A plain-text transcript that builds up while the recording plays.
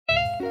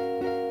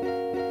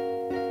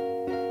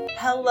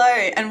Hello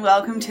and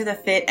welcome to the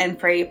Fit and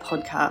Free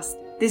podcast.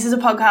 This is a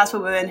podcast for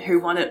women who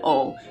want it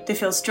all, to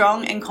feel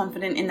strong and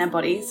confident in their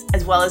bodies,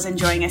 as well as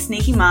enjoying a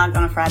sneaky mug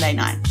on a Friday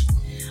night.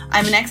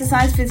 I'm an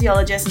exercise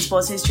physiologist and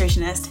sports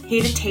nutritionist,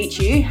 here to teach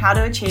you how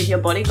to achieve your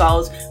body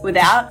goals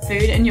without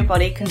food and your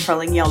body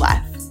controlling your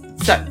life.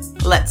 So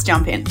let's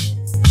jump in.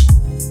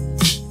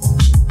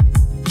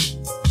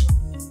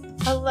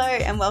 Hello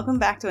and welcome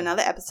back to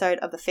another episode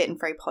of the Fit and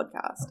Free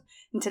podcast.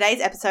 In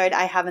today's episode,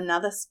 I have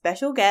another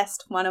special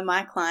guest, one of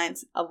my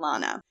clients,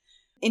 Alana.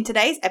 In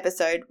today's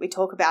episode, we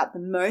talk about the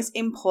most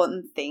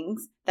important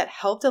things that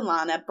helped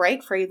Alana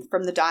break free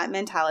from the diet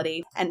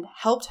mentality and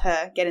helped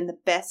her get in the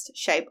best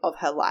shape of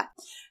her life.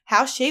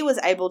 How she was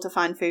able to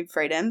find food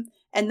freedom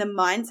and the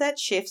mindset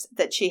shifts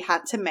that she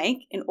had to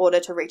make in order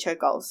to reach her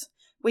goals.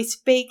 We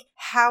speak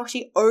how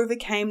she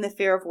overcame the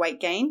fear of weight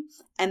gain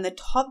and the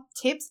top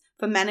tips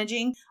for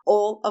managing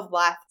all of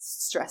life's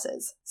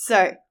stresses.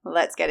 So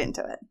let's get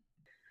into it.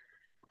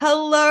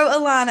 Hello,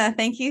 Alana.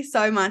 Thank you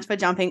so much for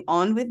jumping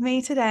on with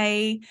me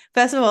today.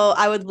 First of all,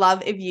 I would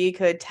love if you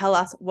could tell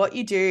us what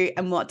you do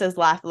and what does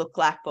life look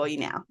like for you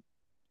now?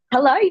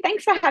 Hello,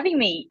 thanks for having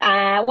me.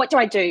 What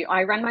do?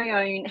 I run my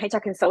own HR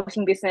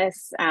consulting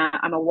business.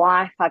 I'm a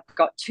wife. I've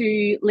got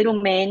two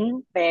little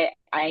men. They're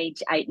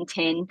age 8 and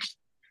 10.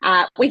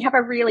 We have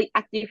a really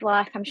active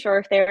life. I'm sure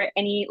if there are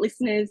any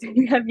listeners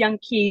who have young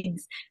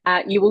kids,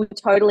 you will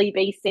totally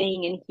be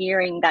seeing and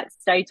hearing that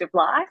stage of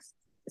life.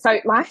 So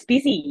life's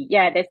busy.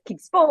 Yeah, there's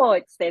kids'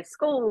 sports, there's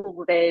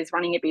school, there's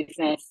running a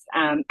business,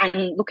 and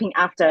looking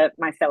after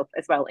myself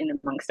as well in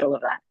amongst all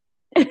of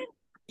that.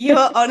 You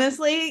are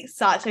honestly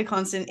such a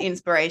constant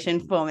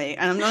inspiration for me.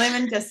 And I'm not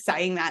even just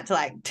saying that to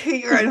like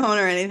toot your own horn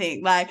or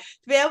anything. Like to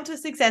be able to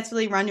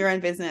successfully run your own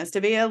business, to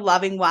be a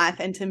loving wife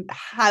and to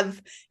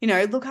have,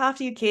 look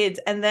after your kids.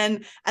 And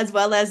then as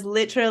well as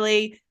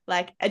literally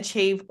like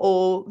achieve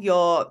all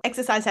your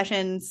exercise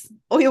sessions,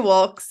 all your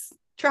walks,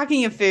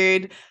 tracking your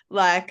food,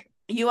 like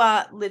you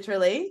are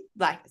literally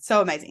like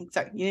so amazing.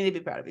 So you need to be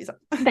proud of yourself.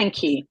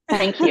 Thank you.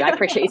 I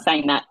appreciate you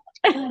saying that.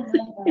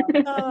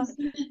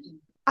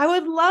 I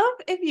would love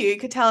if you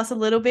could tell us a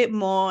little bit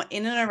more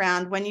in and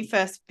around when you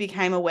first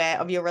became aware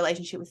of your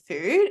relationship with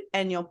food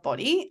and your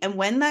body and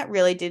when that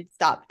really did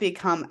start to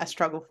become a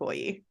struggle for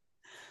you.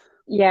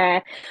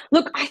 Yeah.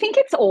 Look, I think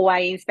it's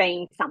always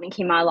been something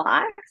in my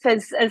life.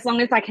 As long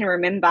as I can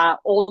remember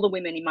all the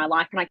women in my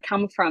life, and I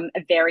come from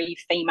a very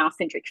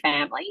female-centric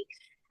family,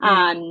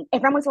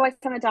 everyone was always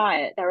on a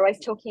diet. They were always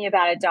talking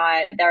about a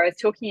diet. They were always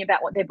talking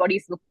about what their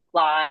bodies look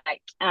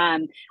like.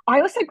 I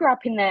also grew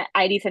up in the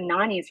 80s and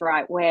 90s,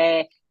 right,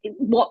 where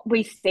what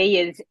we see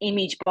as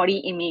body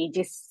image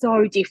is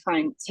so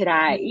different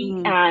today.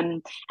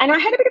 And I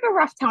had a bit of a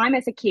rough time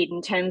as a kid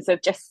in terms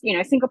of just,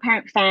 single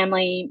parent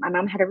family. My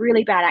mum had a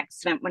really bad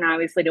accident when I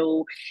was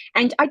little,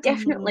 and I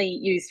definitely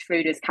used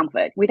food as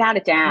comfort, without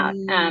a doubt.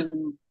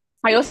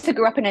 I also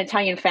grew up in an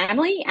Italian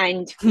family,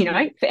 and,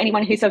 for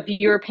anyone who's of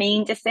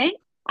European descent,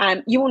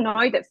 you will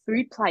know that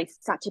food plays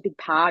such a big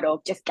part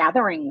of just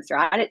gatherings,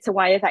 right? It's a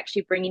way of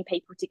actually bringing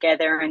people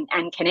together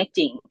and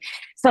connecting.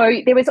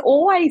 So there was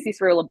always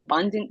this real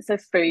abundance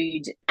of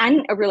food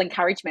and a real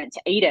encouragement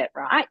to eat it,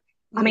 right?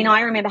 I mean,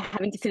 I remember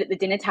having to sit at the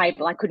dinner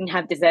table. I couldn't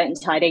have dessert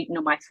until I'd eaten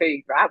all my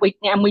food, right?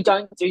 We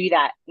don't do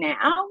that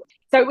now.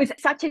 So it was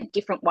such a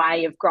different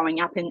way of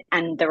growing up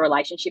and the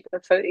relationship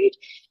with food.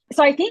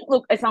 So I think,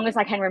 look, as long as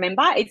I can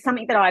remember, it's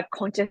something that I've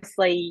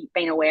consciously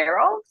been aware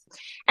of.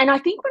 And I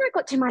think when I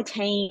got to my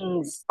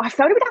teens, I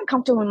felt a bit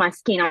uncomfortable in my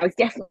skin. I was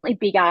definitely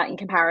bigger in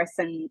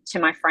comparison to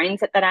my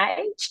friends at that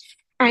age.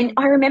 And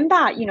I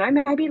remember,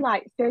 maybe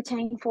like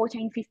 13,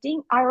 14,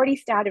 15, I already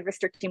started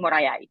restricting what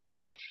I ate.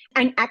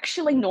 And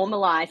actually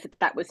normalize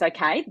that was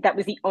okay. That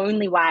was the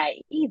only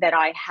way that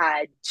I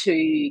had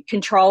to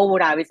control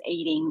what I was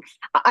eating.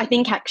 I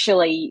think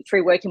actually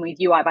through working with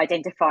you, I've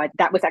identified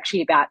that was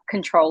actually about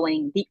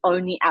controlling the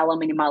only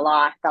element in my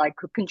life that I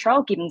could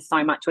control, given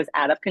so much was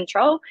out of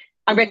control.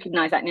 I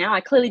recognize that now. I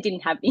clearly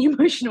didn't have the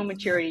emotional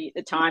maturity at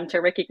the time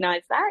to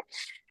recognize that.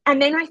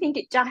 And then I think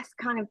it just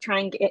kind of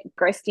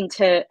progressed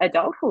into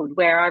adulthood,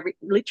 where I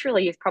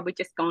literally have probably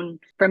just gone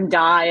from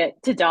diet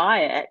to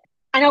diet.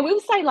 And I will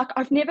say, like,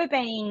 I've never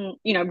been,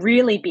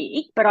 really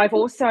big, but I've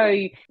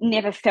also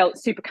never felt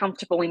super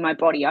comfortable in my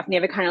body. I've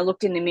never kind of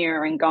looked in the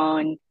mirror and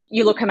gone,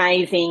 you look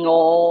amazing,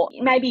 or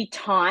maybe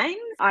times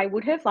I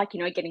would have, like,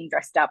 getting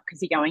dressed up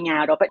because you're going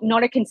out, but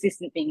not a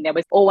consistent thing. There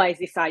was always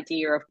this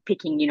idea of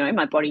picking,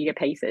 my body to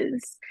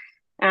pieces.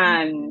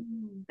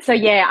 So,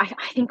 yeah,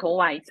 I think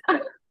always,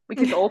 which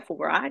is awful,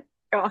 right?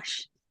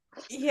 Gosh.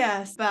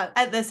 Yes, but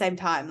at the same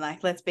time,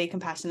 like, let's be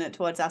compassionate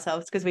towards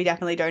ourselves, because we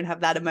definitely don't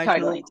have that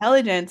emotional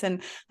intelligence,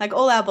 and like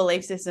all our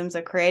belief systems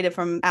are created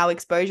from our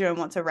exposure and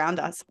what's around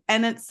us.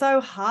 And it's so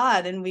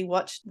hard. And we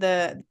watch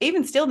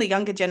even still the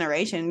younger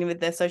generation with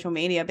their social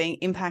media being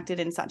impacted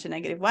in such a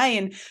negative way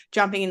and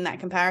jumping in that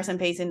comparison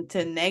piece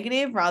into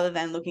negative rather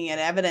than looking at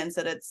evidence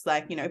that it's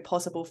like,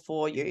 possible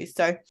for you.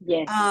 So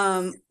yes.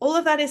 All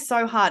of that is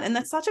so hard. And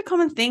that's such a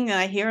common thing that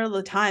I hear all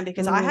the time,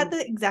 because I had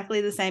exactly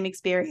the same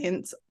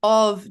experience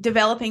of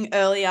developing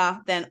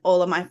earlier than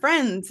all of my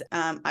friends.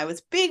 I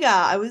was bigger.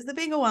 I was the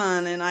bigger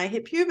one, and I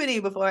hit puberty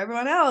before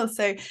everyone else.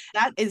 So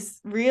that is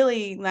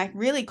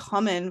really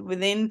common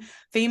within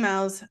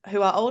females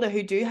who are older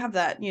who do have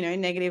that,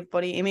 negative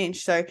body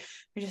image. So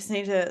we just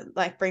need to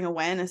bring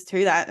awareness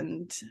to that.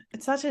 And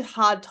it's such a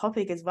hard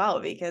topic as well,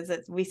 because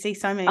we see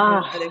so many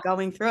people that are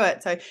going through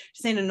it. So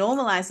just need to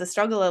normalize the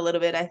struggle a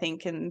little bit, I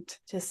think, and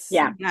just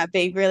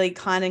be really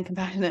kind and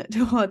compassionate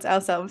towards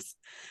ourselves.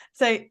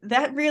 So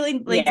that really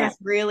leads us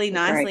really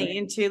nicely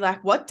into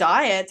what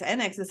diets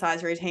and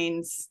exercise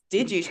routines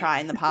did you try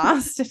in the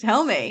past?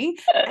 Tell me.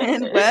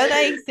 And were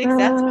they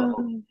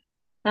successful?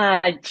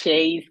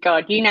 Geez,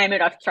 God, you name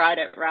it, I've tried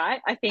it,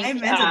 right? I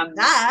think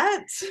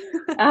that.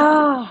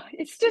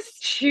 It's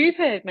just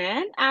stupid,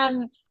 man.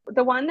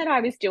 The one that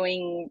I was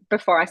doing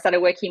before I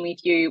started working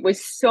with you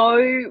was so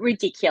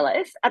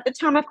ridiculous. At the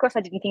time, of course, I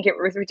didn't think it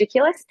was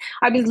ridiculous.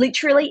 I was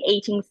literally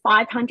eating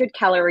 500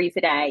 calories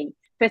a day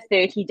for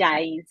 30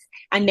 days.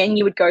 And then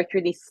you would go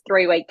through this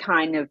 3-week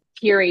kind of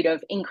period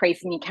of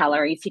increasing your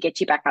calories to get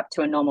you back up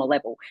to a normal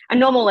level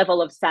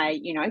of, say,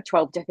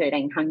 12 to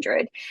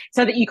 1300,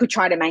 so that you could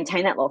try to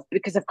maintain that loss.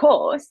 Because, of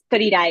course,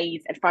 30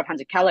 days at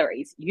 500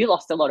 calories, you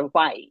lost a lot of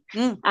weight.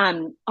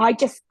 I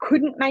just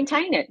couldn't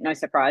maintain it. No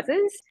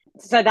surprises.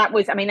 So that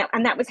was,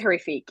 and that was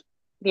horrific.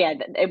 Yeah,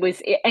 it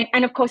was.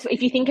 And of course,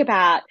 if you think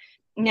about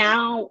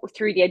now,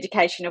 through the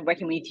education of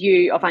working with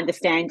you, of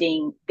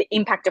understanding the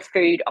impact of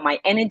food on my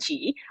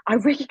energy, I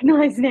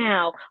recognize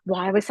now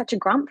why I was such a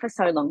grump for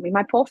so long with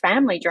my poor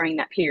family during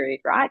that period,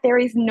 right? There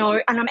is no,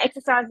 and I'm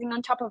exercising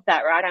on top of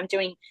that, right? I'm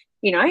doing,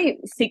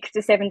 6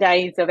 to 7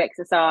 days of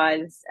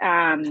exercise.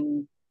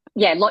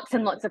 Lots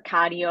and lots of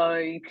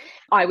cardio.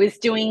 I was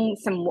using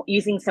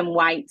some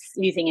weights,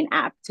 using an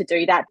app to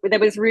do that. But there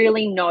was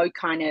really no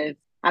kind of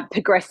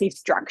progressive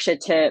structure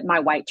to my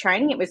weight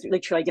training. It was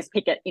literally just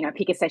pick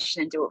a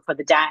session and do it for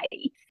the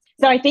day.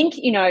 So I think,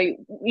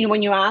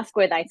 when you ask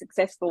were they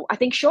successful, I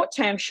think short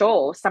term,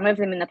 sure, some of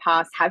them in the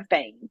past have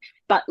been,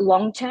 but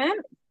long term,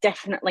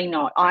 definitely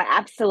not. I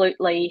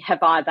absolutely have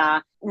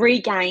either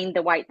regained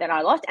the weight that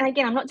I lost. And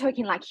again, I'm not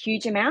talking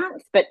huge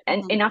amounts, but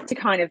enough to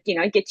kind of, get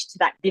you to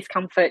that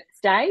discomfort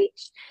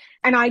stage.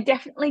 And I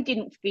definitely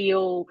didn't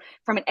feel,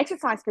 from an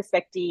exercise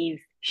perspective,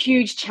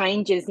 huge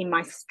changes in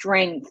my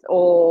strength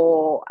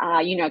or,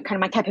 kind of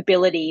my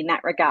capability in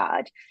that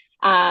regard.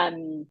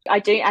 I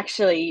do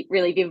actually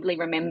really vividly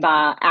remember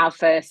our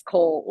first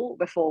call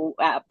before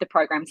the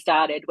program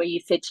started, where you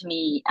said to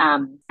me,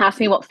 asked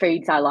me what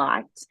foods I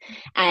liked.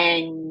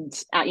 And,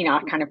 I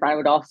kind of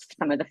rattled off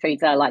some of the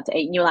foods that I like to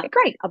eat. And you're like,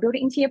 great, I'll build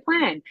it into your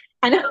plan.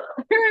 And I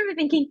remember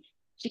thinking,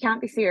 she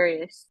can't be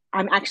serious.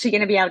 I'm actually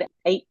going to be able to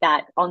eat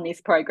that on this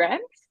program.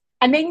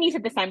 And then you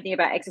said the same thing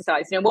about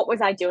exercise. What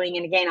was I doing?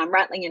 And again, I'm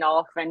rattling it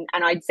off. And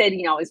I'd said,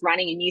 I was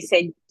running, and you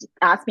said,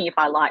 ask me if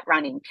I like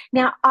running.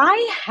 Now,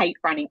 I hate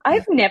running.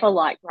 I've never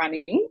liked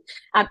running.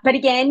 But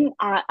again,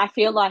 I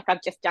feel like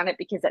I've just done it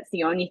because that's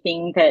the only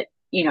thing that,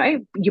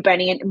 you're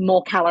burning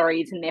more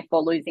calories and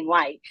therefore losing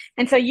weight.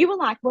 And so you were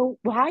like, well,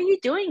 why are you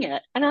doing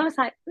it? And I was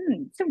like,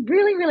 it's a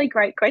really, really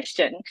great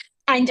question.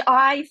 And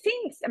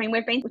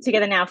we've been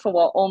together now for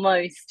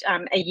almost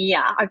a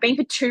year. I've been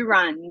for 2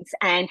 runs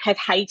and have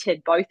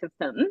hated both of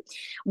them.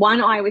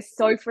 One, I was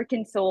so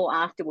freaking sore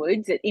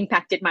afterwards. It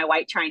impacted my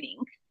weight training.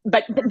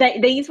 But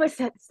these were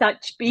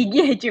such big,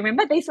 do you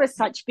remember? These were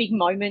such big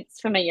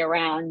moments for me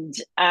around,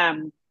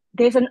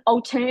 there's an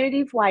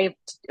alternative way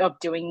of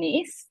doing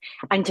this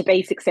and to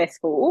be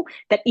successful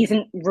that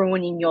isn't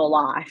ruining your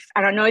life.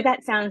 And I know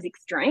that sounds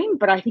extreme,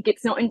 but I think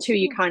it's not until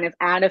you're kind of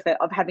out of it,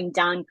 of having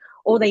done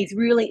all these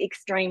really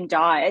extreme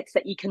diets,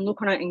 that you can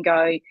look on it and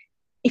go,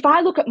 if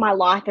I look at my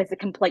life as a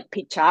complete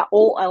picture,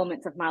 all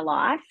elements of my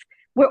life,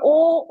 were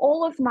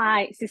all of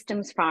my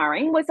systems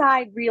firing? Was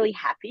I really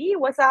happy?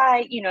 Was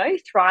I,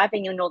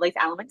 thriving in all these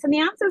elements? And the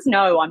answer is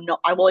no, I'm not.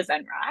 I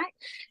wasn't, right?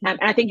 And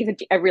I think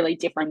it's a really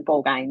different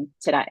ball game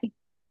today,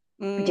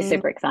 which is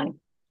super exciting.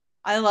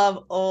 I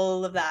love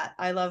all of that.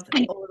 I love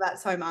all of that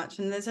so much.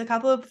 And there's a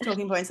couple of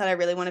talking points that I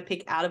really want to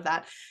pick out of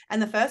that. And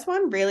the first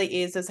one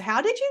really is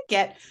how did you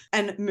get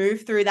and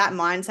move through that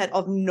mindset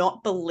of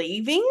not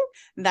believing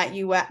that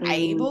you were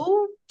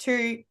able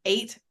to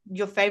eat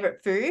your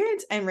favorite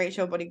foods and reach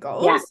your body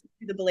goals,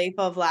 to the belief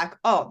of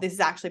this is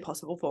actually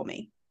possible for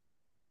me?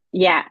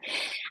 Yeah.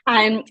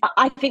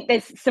 I think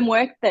there's some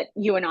work that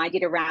you and I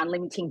did around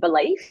limiting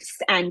beliefs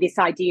and this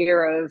idea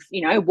of,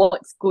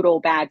 what's good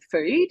or bad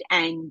food,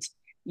 and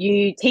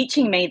you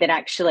teaching me that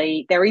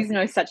actually there is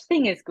no such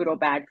thing as good or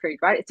bad food,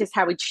 right? It's just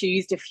how we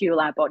choose to fuel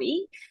our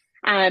body.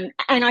 And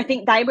I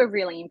think they were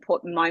really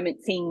important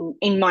moments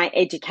in my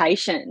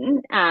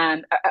education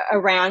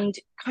around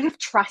kind of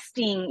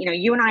trusting,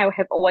 you and I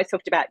have always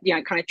talked about,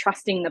 kind of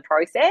trusting the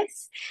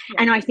process.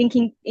 Yeah. And I think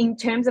in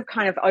terms of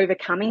kind of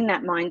overcoming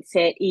that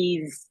mindset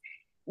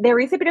there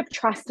is a bit of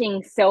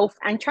trusting self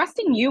and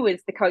trusting you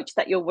as the coach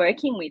that you're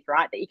working with,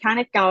 right? That you're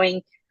kind of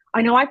going,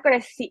 I know I've got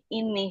to sit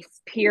in this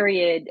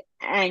period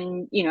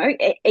and,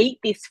 eat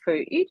this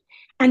food.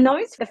 And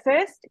the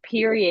first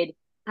period,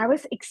 I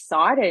was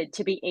excited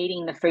to be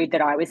eating the food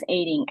that I was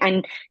eating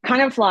and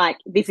kind of like,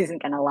 this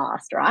isn't going to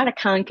last, right? I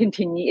can't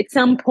continue. At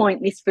some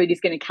point, this food is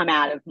going to come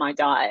out of my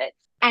diet.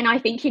 And I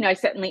think,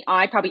 certainly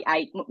I probably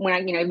ate, when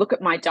I, look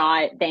at my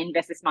diet then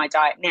versus my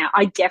diet now,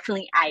 I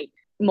definitely ate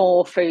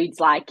more foods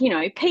like,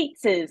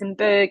 pizzas and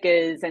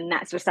burgers and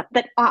that sort of stuff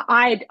that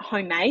I'd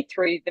homemade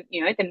through the,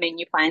 the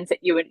menu plans that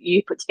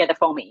you put together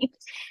for me.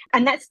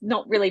 And that's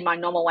not really my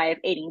normal way of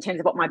eating in terms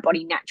of what my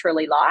body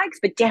naturally likes.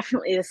 But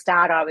definitely at the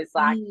start, I was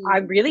like, I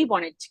really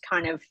wanted to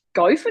kind of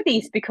go for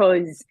this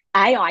because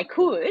I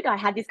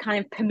had this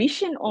kind of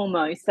permission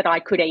almost that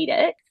I could eat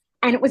it.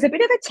 And it was a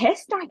bit of a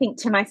test, I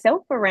think, to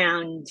myself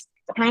around,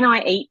 can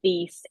I eat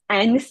this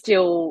and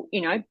still,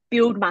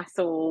 build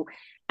muscle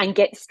and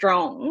get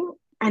strong?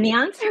 And the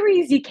answer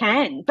is you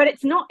can, but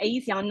it's not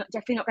easy. I'm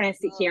definitely not going to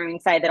sit here and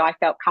say that I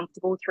felt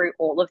comfortable through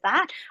all of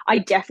that. I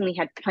definitely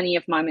had plenty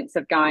of moments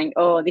of going,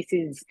 oh, this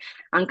is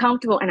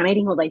uncomfortable. And I'm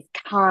eating all these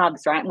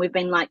carbs, right? And we've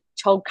been like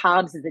told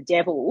carbs is the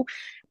devil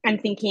and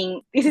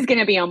thinking this is going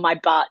to be on my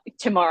butt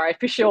tomorrow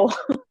for sure.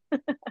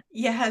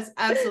 Yes,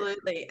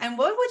 absolutely. And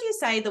what would you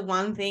say the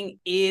one thing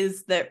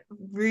is that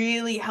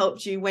really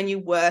helped you when you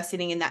were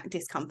sitting in that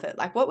discomfort?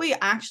 Like what were you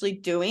actually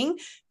doing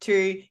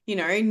to,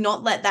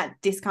 not let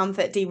that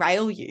discomfort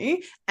derail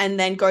you and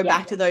then go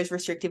back to those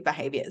restrictive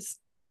behaviors?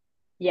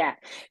 Yeah.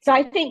 So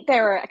I think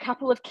there are a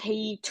couple of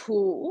key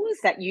tools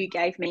that you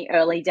gave me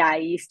early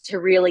days to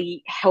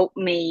really help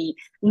me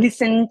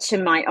listen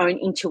to my own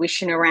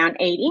intuition around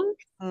eating.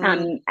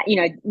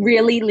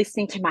 Really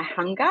listening to my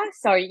hunger.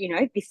 So,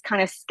 this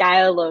kind of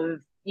scale of,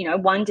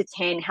 1 to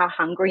 10, how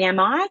hungry am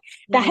I?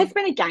 That has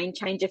been a game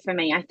changer for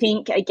me. I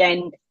think,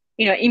 again,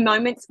 in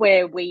moments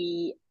where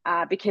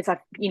because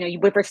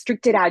we've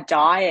restricted our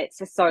diets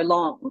for so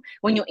long,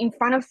 when you're in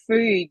front of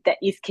food that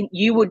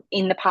you would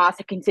in the past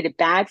have considered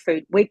bad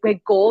food,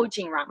 we're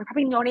gorging, right? We're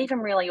probably not even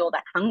really all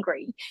that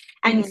hungry.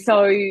 And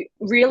so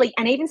really,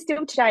 and even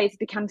still today, it's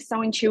become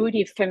so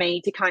intuitive for me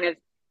to kind of,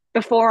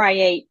 before I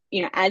eat,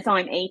 as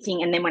I'm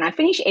eating, and then when I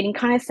finish eating,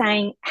 kind of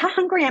saying, how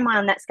hungry am I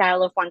on that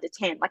scale of 1 to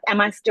 10? Like, am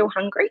I still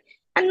hungry?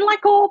 And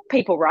like all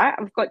people, right?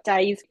 I've got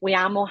days we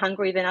are more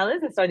hungry than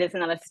others. And so there's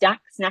another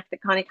snack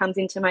that kind of comes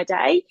into my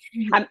day.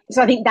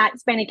 So I think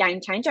that's been a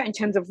game changer in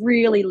terms of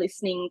really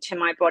listening to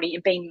my body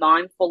and being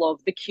mindful of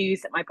the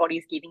cues that my body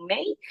is giving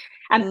me.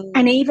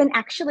 And even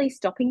actually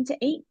stopping to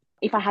eat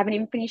if I haven't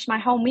even finished my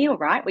whole meal,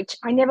 right? Which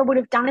I never would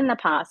have done in the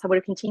past. I would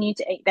have continued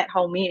to eat that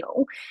whole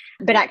meal,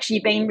 but actually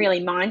being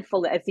really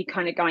mindful as you're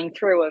kind of going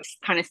through of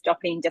kind of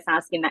stopping and just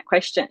asking that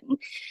question.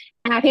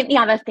 And I think the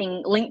other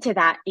thing linked to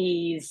that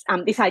is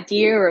this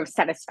idea of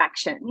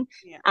satisfaction.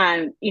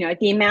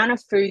 The amount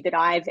of food that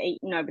I've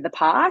eaten over the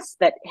past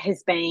that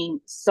has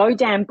been so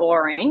damn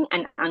boring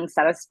and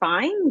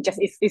unsatisfying just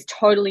is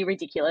totally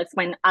ridiculous.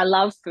 When I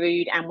love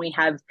food and we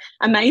have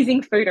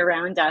amazing food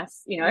around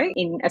us,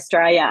 in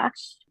Australia.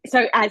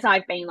 So as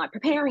I've been like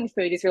preparing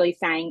food is really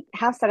saying,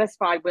 how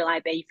satisfied will I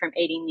be from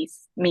eating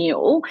this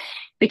meal?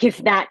 Because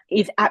that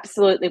is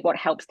absolutely what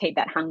helps keep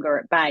that hunger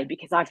at bay,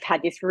 because I've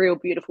had this real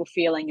beautiful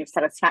feeling of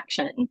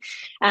satisfaction.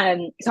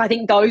 So I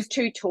think those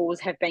two tools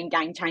have been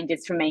game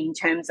changers for me in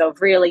terms of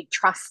really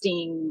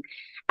trusting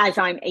as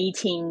I'm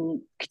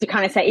eating to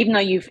kind of say, even though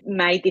you've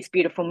made this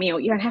beautiful meal,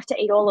 you don't have to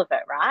eat all of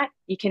it, right?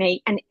 You can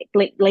eat and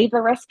leave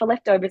the rest for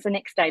leftovers the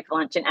next day for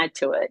lunch and add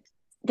to it.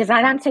 Does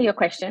that answer your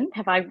question?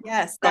 Have I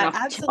Yes, gone that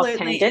off absolutely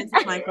tangent?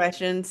 answers my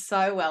question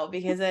so well,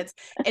 because it's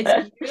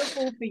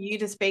beautiful for you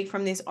to speak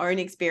from this own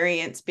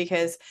experience,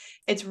 because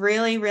it's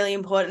really, really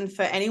important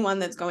for anyone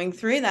that's going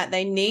through that.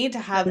 They need to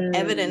have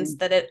evidence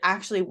that it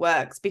actually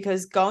works,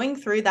 because going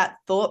through that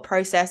thought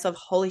process of,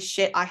 holy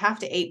shit, I have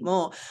to eat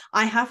more.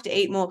 I have to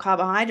eat more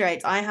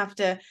carbohydrates. I have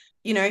to,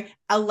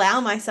 allow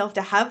myself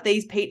to have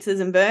these pizzas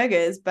and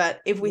burgers.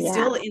 But if we're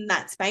still in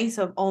that space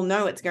of, oh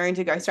no, it's going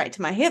to go straight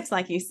to my hips,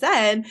 like you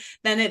said,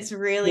 then it's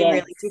really,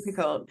 really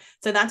difficult.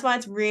 So that's why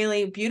it's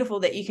really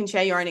beautiful that you can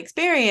share your own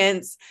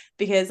experience,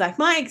 because like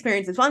my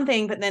experience is one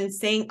thing, but then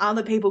seeing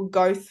other people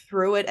go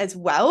through it as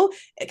well,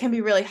 it can be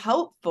really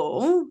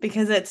helpful,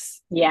 because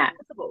it's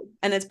possible,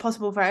 and it's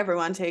possible for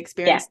everyone to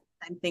experience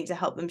the same thing to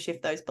help them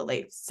shift those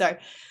beliefs. So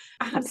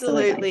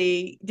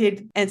absolutely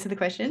did answer the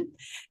question.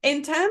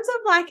 In terms of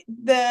like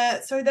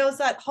so there was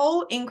that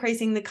whole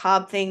increasing the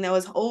carb thing. There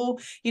was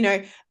all,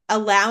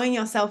 allowing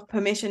yourself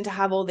permission to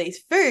have all these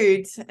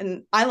foods.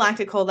 And I like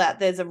to call that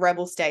there's a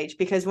rebel stage,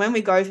 because when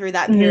we go through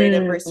that period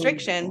of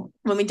restriction,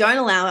 when we don't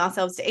allow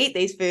ourselves to eat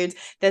these foods,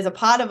 there's a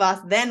part of us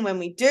then when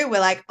we do, we're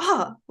like,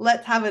 oh,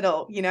 let's have it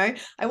all.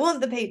 I want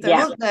the pizza, I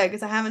want the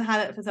burgers, I haven't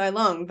had it for so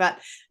long. But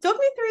talk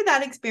me through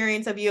that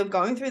experience of you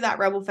going through that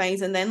rebel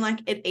phase and then like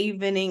it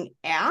evening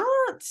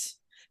out.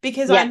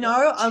 Because I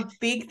know a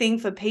big thing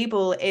for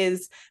people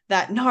is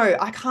that, no,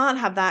 I can't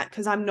have that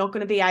because I'm not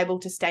going to be able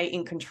to stay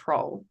in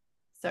control.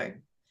 So,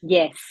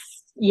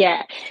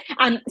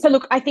 so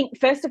look, I think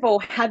first of all,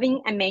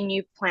 having a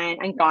menu plan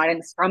and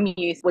guidance from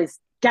you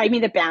gave me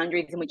the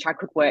boundaries in which I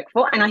could work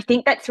for. And I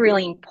think that's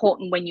really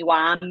important when you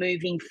are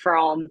moving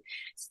from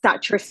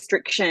such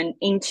restriction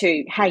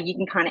into, hey, you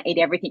can kind of eat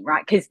everything,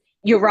 right? Because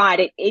you're right.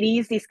 It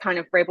is this kind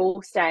of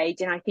rebel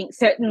stage. And I think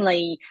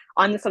certainly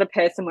I'm the sort of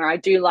person where I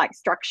do like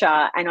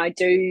structure and I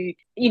do,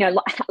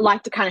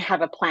 like to kind of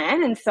have a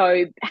plan. And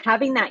so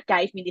having that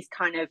gave me this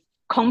kind of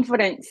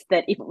confidence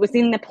that if it was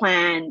in the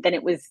plan, then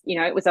it was,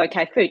 it was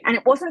okay food. And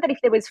it wasn't that if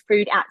there was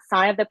food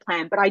outside of the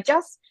plan, but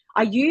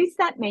I used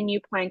that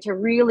menu plan to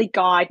really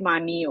guide my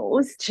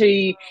meals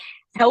to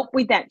help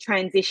with that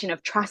transition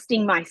of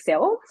trusting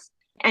myself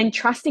and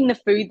trusting the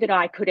food that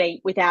I could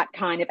eat without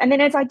and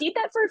then as I did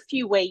that for a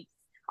few weeks,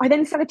 I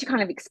then started to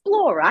kind of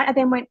explore, right? I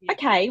then went,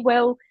 okay,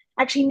 well,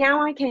 actually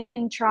now I can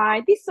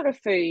try this sort of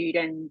food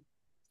and,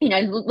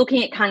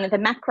 looking at kind of the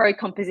macro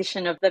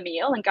composition of the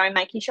meal and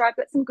making sure I've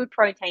got some good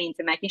proteins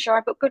and making sure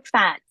I've got good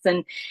fats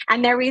and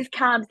there is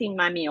carbs in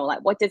my meal.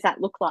 Like, what does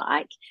that look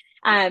like?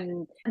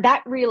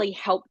 That really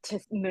helped to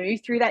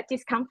move through that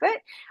discomfort.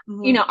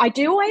 I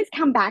do always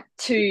come back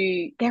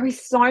to there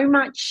is so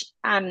much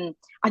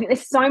I think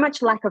there's so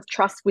much lack of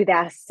trust with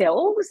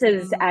ourselves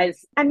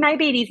as and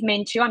maybe it is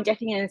men too. I'm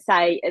definitely going to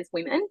say as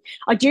women.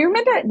 I do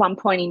remember at one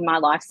point in my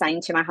life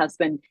saying to my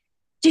husband,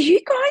 do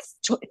you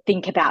guys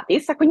think about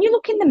this? Like when you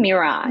look in the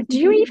mirror, do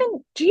you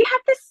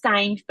have the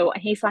same thought?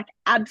 And he's like,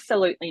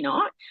 absolutely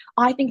not.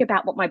 I think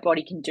about what my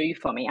body can do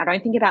for me. I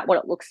don't think about what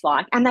it looks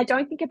like. And they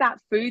don't think about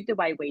food the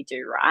way we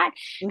do, right?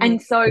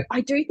 And so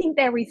I do think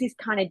there is this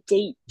kind of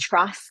deep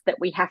trust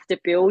that we have to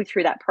build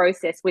through that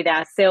process with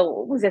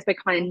ourselves as we're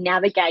kind of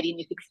navigating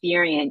this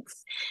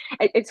experience.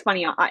 It's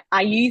funny,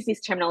 I use this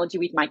terminology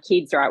with my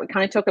kids, right? We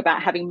kind of talk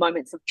about having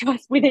moments of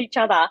trust with each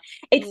other.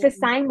 It's the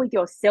same with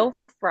yourself.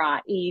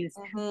 Right, is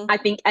I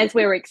think as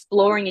we're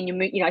exploring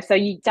and so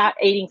you start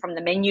eating from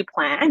the menu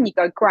plan, you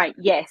go, great,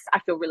 yes, I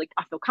feel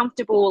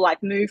comfortable,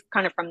 like move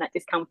kind of from that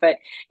discomfort.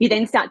 You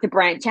then start to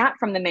branch out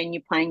from the menu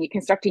plan, you're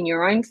constructing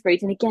your own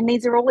foods. And again,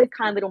 these are all these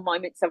kind of little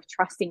moments of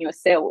trust in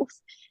yourself.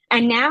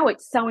 And now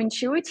it's so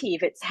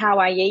intuitive. It's how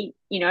I eat.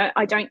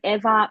 I don't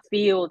ever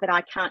feel that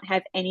I can't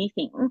have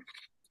anything.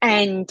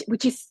 And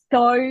which is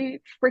so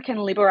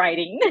freaking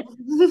liberating.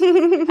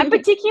 And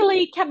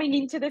particularly coming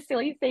into the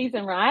silly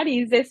season, right,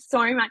 is there's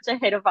so much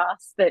ahead of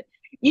us that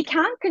you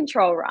can't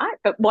control, right?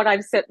 But what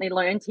I've certainly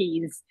learned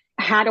is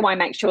how do I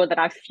make sure that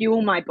I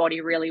fuel my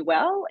body really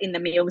well in the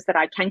meals that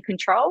I can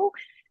control?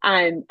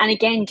 And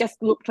again,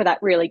 just look for that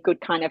really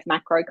good kind of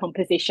macro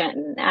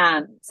composition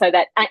so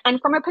that, and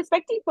from a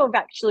perspective of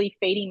actually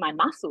feeding my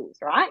muscles,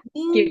 right?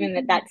 Given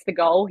that that's the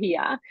goal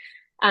here.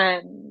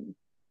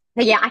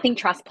 But yeah, I think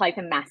trust plays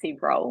a massive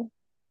role.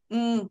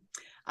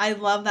 I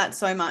love that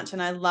so much. And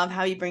I love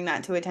how you bring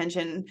that to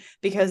attention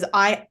because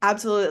I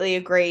absolutely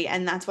agree.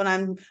 And that's what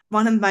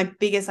one of my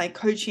biggest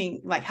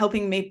coaching,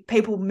 helping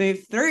people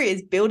move through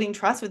is building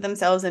trust with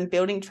themselves and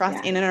building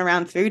trust in and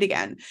around food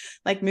again.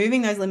 Like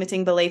moving those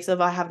limiting beliefs of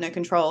I have no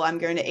control. I'm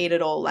going to eat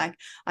it all. Like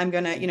I'm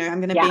going to,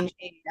 I'm going to binge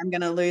eat. I'm going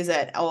to lose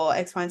it or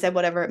X, Y, and Z,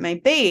 whatever it may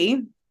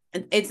be.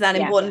 It's that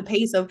important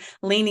piece of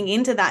leaning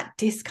into that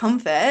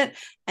discomfort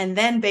and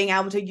then being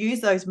able to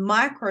use those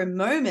micro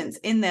moments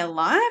in their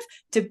life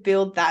to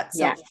build that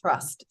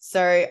self-trust.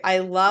 So I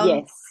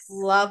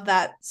love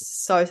that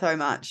so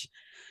much.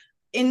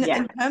 In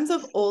terms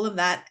of all of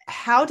that,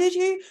 how did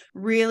you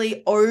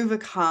really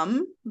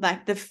overcome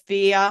the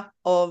fear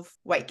of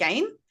weight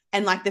gain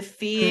and the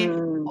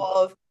fear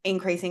of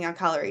increasing our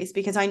calories?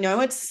 Because I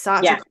know it's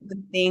such a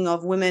common thing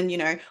of women,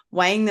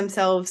 weighing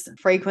themselves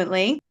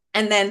frequently.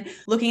 And then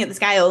looking at the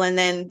scale and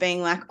then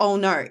being like, oh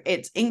no,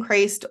 it's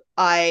increased.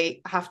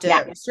 I have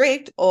to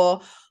restrict, or,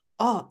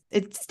 oh,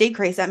 it's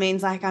decreased. That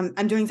means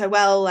I'm doing so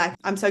well.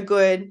 I'm so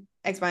good,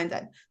 X, Y, and Z.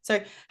 So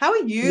how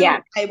are you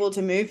able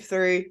to move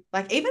through,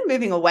 even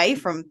moving away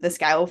from the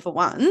scale for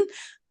one,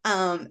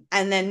 and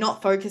then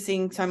not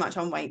focusing so much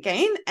on weight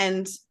gain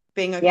and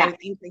being okay with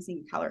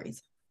increasing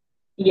calories?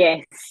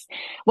 Yes.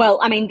 Well,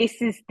 I mean, this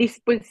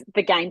was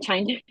the game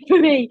changer for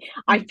me.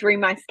 I threw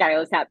my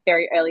scales out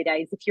very early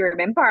days. If you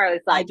remember, I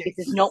was like, this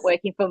is not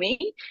working for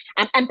me.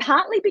 And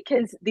partly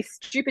because this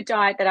stupid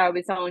diet that I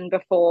was on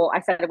before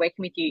I started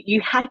working with you,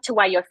 you had to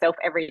weigh yourself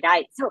every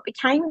day. So it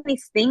became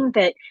this thing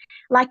that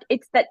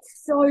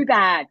that's so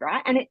bad,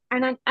 right?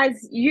 And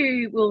as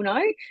you will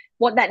know,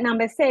 what that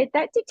number said,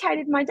 that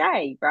dictated my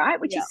day, right?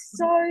 Which is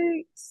so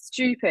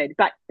stupid.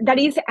 But that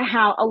is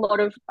how a lot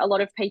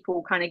of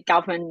people kind of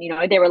govern,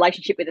 their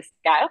relationship with a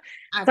scale.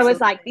 Absolutely. So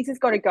it's like, this has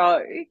got to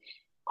go.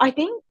 I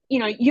think,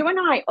 you and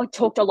I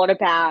talked a lot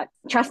about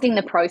trusting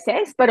the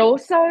process, but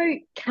also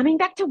coming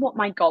back to what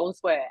my goals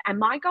were. And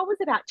my goal was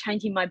about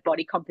changing my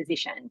body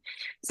composition.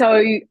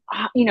 So,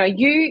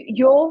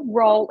 your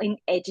role in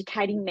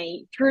educating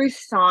me through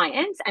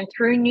science and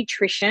through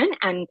nutrition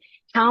and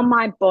how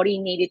my body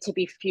needed to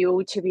be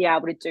fueled to be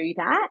able to do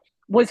that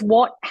was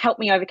what helped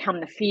me overcome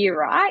the fear,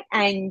 right?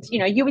 And,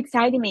 you would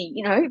say to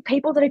me,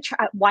 people that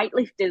are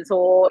weightlifters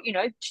or,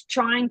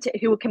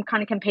 who are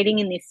kind of competing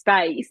in this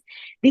space,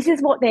 this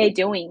is what they're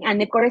doing. And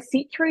they've got to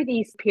sit through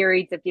these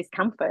periods of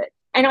discomfort.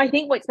 And I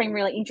think what's been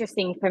really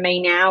interesting for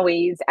me now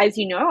is, as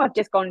you know, I've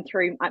just gone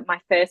through my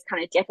first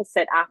kind of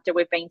deficit after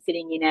we've been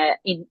sitting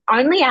in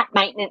only at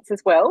maintenance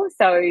as well.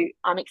 So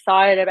I'm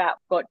excited about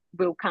what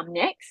will come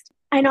next.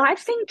 And I've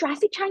seen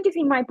drastic changes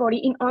in my body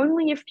in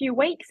only a few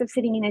weeks of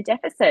sitting in a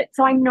deficit.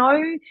 So I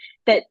know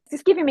that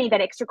it's giving me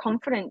that extra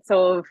confidence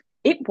of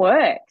it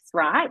works,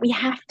 right? We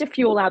have to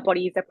fuel our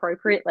bodies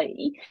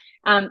appropriately,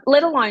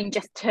 let alone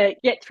just to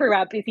get through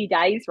our busy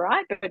days,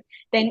 right? But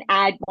then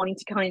add wanting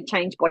to kind of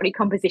change body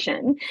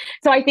composition.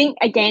 So I think,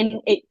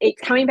 again,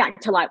 it's coming back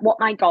to like what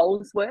my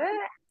goals were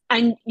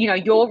and, you know,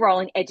 your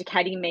role in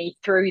educating me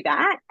through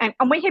that. And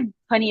we have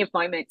plenty of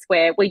moments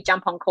where we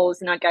jump on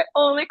calls and I go,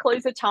 oh, my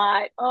clothes are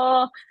tight.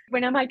 Oh,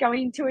 when am I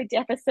going into a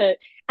deficit?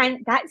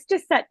 And that's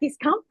just that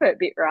discomfort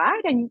bit,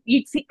 right? And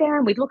you'd sit there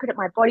and we'd look at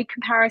my body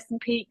comparison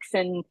pics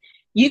and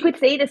you could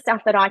see the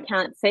stuff that I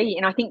can't see.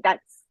 And I think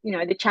that's, you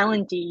know, the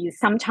challenge is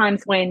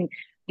sometimes when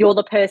you're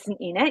the person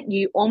in it,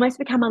 you almost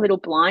become a little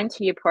blind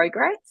to your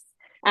progress.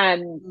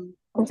 And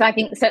so I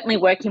think certainly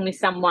working with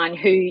someone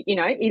who, you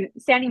know, is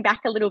standing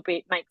back a little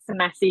bit makes a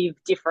massive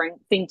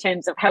difference in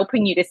terms of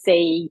helping you to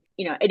see,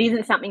 you know, it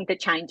isn't something that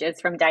changes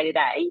from day to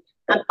day.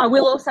 I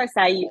will also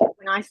say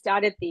when I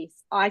started this,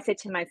 I said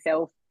to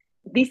myself,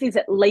 this is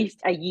at least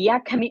a year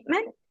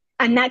commitment.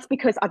 And that's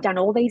because I've done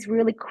all these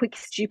really quick,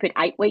 stupid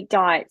 8-week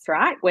diets,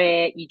 right?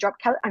 Where you drop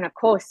calories, and of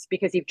course,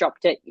 because you've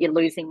dropped it, you're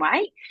losing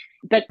weight.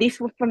 But this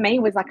for me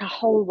was like a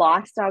whole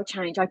lifestyle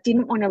change. I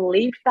didn't want to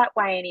live that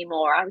way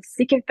anymore. I was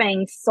sick of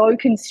being so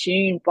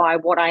consumed by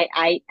what I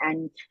ate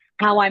and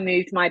how I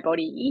moved my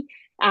body,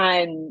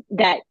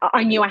 that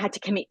I knew I had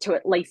to commit to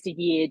at least a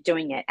year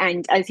doing it.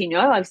 And as you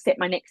know, I've set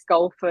my next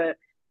goal for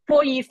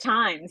 4 years'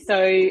 time.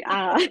 So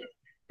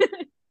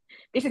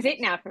this is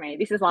it now for me.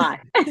 This is life.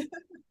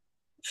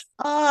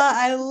 Oh,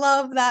 I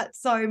love that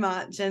so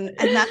much. And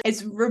that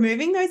it's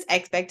removing those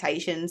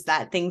expectations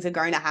that things are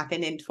going to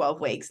happen in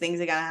 12 weeks, things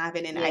are going to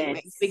happen in 8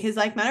 weeks, because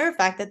like matter of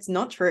fact, that's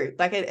not true.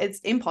 Like it's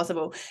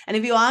impossible. And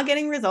if you are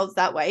getting results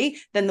that way,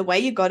 then the way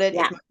you got it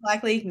is most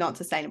likely not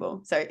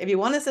sustainable. So if you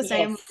want a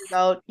sustainable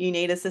result, you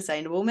need a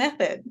sustainable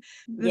method.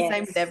 The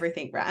same with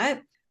everything,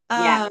 right?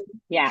 How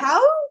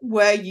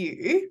were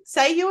you,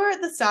 say you were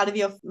at the start of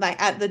your,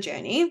 like at the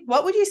journey,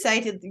 what would you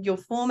say to your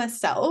former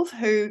self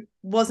who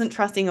wasn't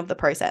trusting of the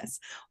process?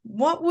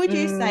 What would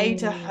you say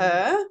to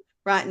her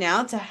right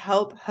now to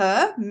help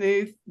her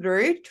move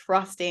through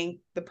trusting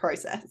the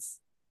process?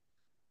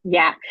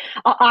 Yeah,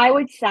 I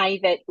would say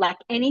that like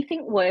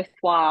anything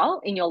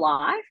worthwhile in your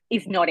life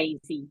is not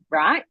easy,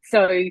 right?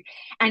 So,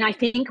 and I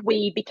think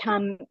we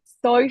become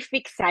so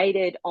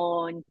fixated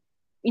on,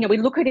 you know, we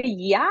look at a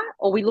year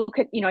or we look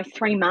at, you know,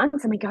 3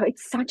 months and we go,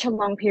 it's such a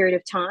long period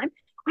of time.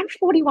 I'm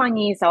 41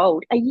 years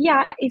old. A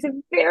year is a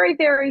very,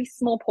 very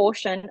small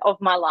portion of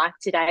my life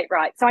to date,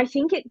 right? So I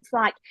think it's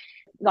like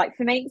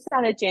for me, to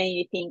start a journey,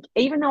 you think,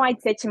 even though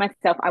I'd said to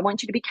myself, I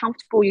want you to be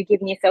comfortable, you're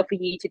giving yourself a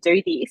year to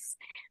do this,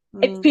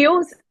 it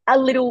still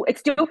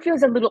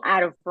feels a little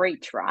out of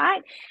reach,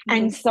 right?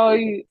 And so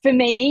for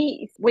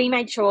me, we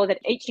made sure that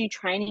each new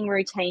training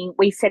routine,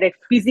 we set a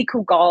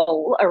physical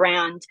goal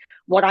around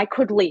what I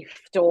could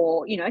lift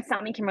or, you know,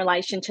 something in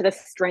relation to the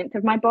strength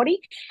of my body.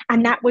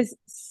 And that was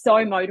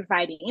so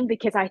motivating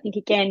because I think,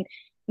 again,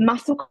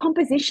 muscle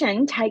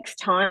composition takes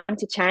time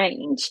to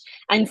change.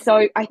 And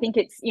so I think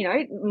it's, you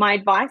know, my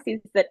advice is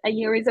that a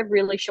year is a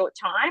really short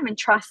time and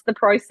trust the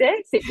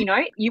process. You know,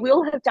 you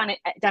will have done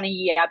a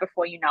year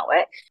before you know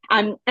it.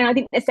 And I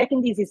think the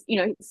second is, you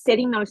know,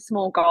 setting those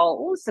small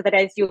goals so that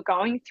as you're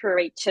going through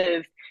each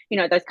of, you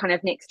know, those kind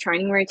of next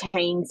training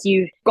routines,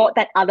 you've got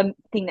that other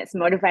thing that's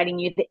motivating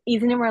you that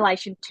isn't in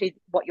relation to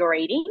what you're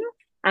eating,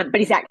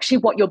 but is actually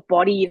what your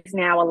body is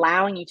now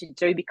allowing you to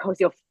do because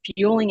you're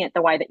fueling it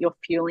the way that you're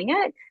fueling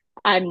it.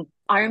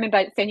 I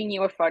remember sending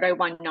you a photo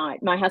one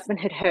night. My husband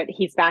had hurt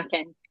his back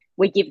and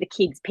we give the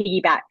kids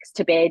piggybacks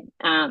to bed.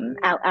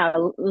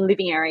 Our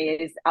living area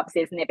is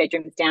upstairs and their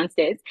bedroom's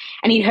downstairs.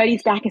 And he'd hurt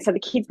his back. And so the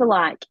kids were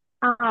like,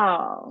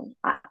 oh,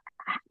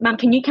 Mum,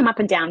 can you come up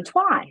and down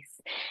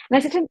twice? And I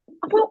said to him,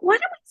 well, why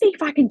don't we see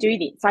if I can do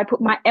this? So I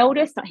put my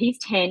eldest, he's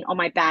 10, on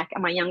my back,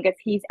 and my youngest,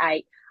 he's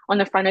 8, on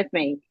the front of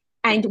me,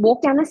 and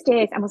walked down the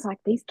stairs and was like,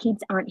 these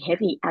kids aren't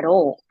heavy at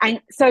all.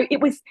 And so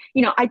it was,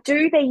 you know, I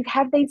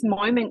have these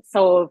moments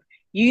of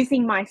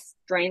using my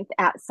strength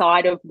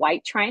outside of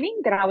weight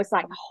training that I was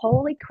like,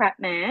 holy crap,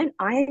 man,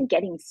 I am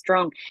getting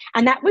strong.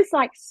 And that was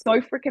like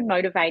so freaking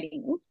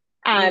motivating.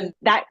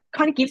 That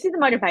kind of gives you the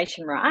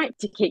motivation, right,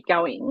 to keep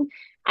going.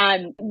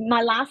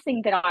 My last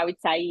thing that I would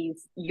say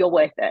is you're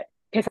worth it.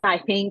 Because I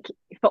think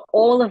for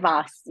all of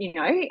us, you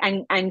know,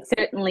 and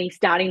certainly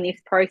starting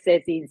this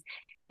process is,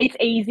 it's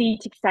easy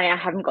to say I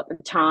haven't got the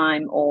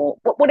time or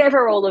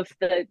whatever all of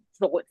the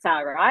thoughts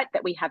are, right,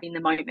 that we have in the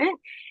moment.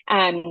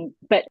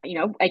 But, you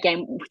know,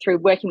 again, through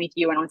working with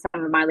you and on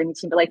some of my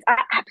limiting beliefs, I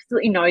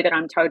absolutely know that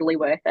I'm totally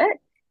worth it.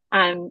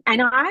 And I'm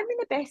in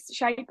the best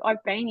shape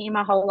I've been in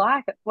my whole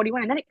life at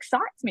 41, and that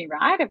excites me,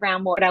 right,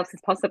 around what else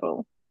is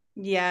possible.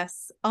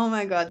 Yes. Oh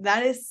my God.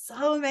 That is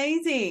so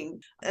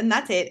amazing. And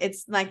that's it.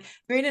 It's like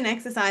food and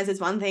exercise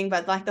is one thing,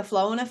 but like the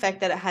flow and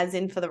effect that it has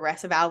in for the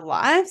rest of our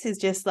lives is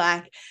just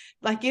like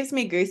gives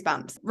me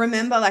goosebumps.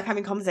 Remember like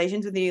having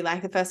conversations with you,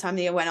 like the first time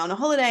that you went on a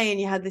holiday and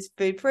you had this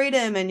food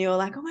freedom and you're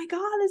like, oh my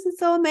God, this is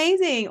so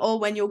amazing. Or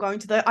when you're going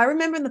to I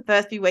remember in the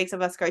first few weeks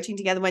of us coaching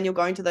together, when you're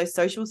going to those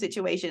social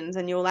situations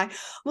and you're like,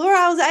 Laura,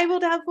 I was able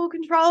to have full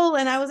control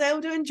and I was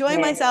able to enjoy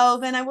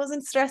myself and I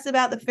wasn't stressed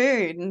about the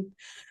food. And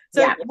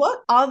so Yeah.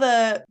 what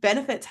other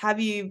benefits have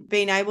you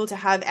been able to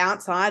have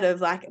outside of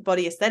like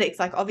body aesthetics?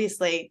 Like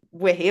obviously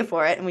we're here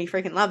for it and we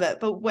freaking love it,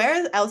 but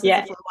where else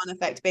has the flow-on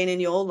effect been in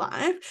your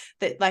life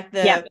that like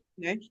the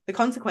the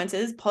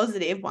consequences,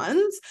 positive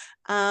ones,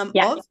 of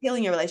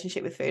healing your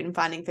relationship with food and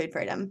finding food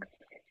freedom?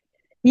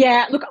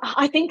 Yeah, look,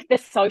 I think the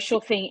social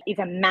thing is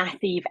a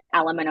massive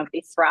element of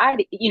this,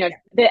 right? You know,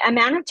 the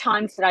amount of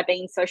times that I've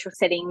been in social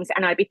settings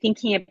and I'd be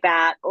thinking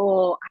about,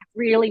 oh, I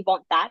really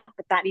want that,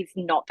 but that is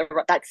not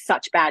that's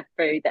such bad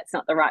food. That's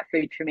not the right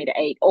food for me to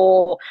eat.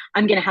 Or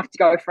I'm going to have to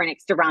go for an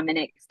extra run the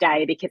next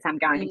day because I'm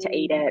going to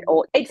eat it.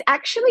 Or it's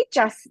actually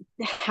just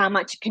how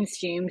much it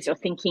consumes your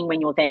thinking when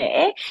you're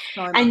there.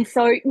 And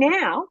so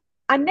now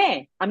I'm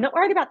there. I'm not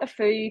worried about the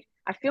food.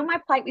 I fill my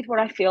plate with what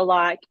I feel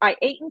like. I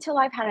eat until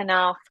I've had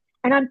enough.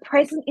 And I'm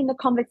present in the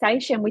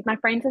conversation with my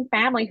friends and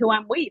family who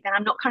I'm with. And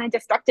I'm not kind of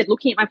distracted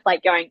looking at my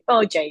plate going,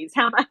 oh, geez,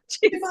 how much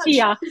is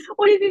here?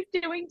 What is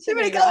this doing to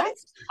me, right?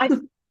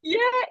 Yeah,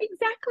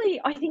 exactly.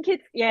 I think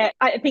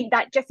I think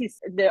that just is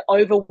the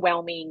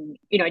overwhelming,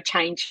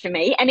 change for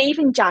me. And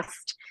even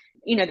just,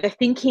 the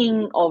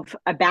thinking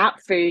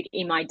about food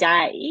in my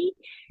day,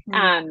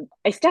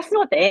 it's just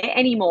not there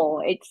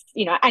anymore. It's,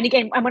 and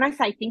again, and when I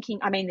say thinking,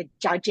 I mean the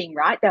judging,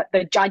 right?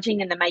 The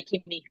judging and the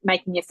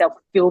making yourself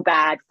feel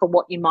bad for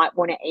what you might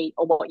want to eat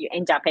or what you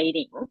end up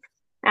eating.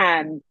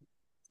 I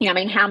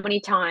mean, how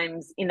many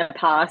times in the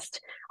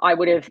past I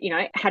would have,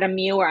 had a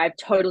meal where I've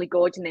totally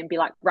gorged and then be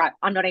like, right,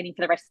 I'm not eating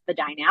for the rest of the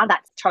day now.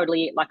 That's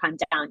totally it. Like I'm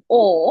done.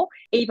 Or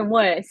even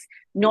worse,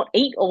 not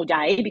eat all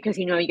day because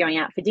you're going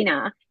out for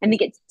dinner and then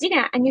get to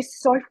dinner and you're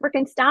so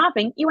freaking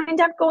starving, you end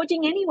up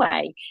gorging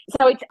anyway.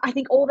 So I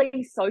think all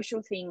these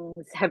social things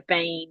have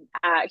been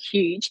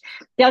huge.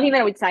 The other thing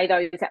that I would say though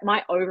is that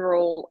my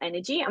overall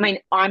energy, I mean,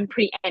 I'm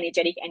pretty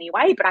energetic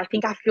anyway, but I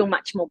think I feel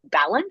much more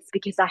balanced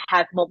because I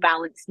have more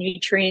balanced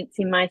nutrients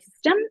in my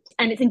system.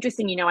 And it's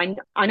interesting,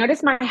 I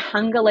notice my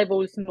hunger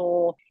levels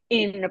more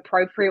in an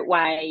appropriate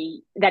way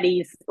that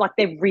is like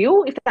they're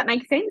real, if that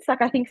makes sense.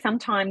 Like I think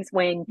sometimes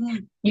when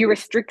you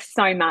restrict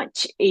so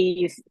much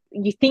is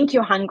you think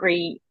you're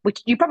hungry,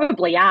 which you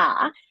probably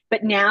are,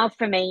 but now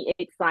for me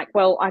it's like,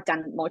 well, I've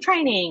done more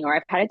training or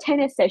I've had a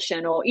tennis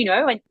session or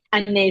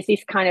and there's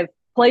this kind of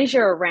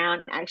pleasure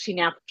around actually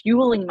now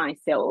fueling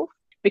myself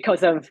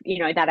because of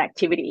that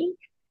activity.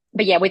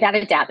 But yeah, without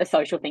a doubt the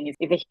social thing is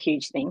a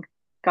huge thing.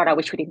 God, I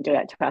wish we didn't do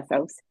that to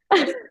ourselves.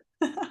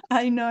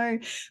 I know,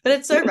 but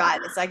it's so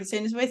right. It's like as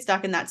soon as we're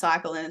stuck in that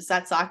cycle, and it's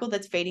that cycle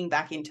that's feeding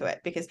back into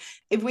it, because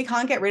if we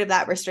can't get rid of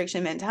that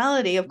restriction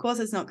mentality, of course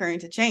it's not going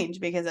to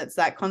change, because it's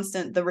that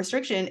constant, the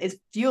restriction is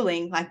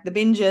fueling like the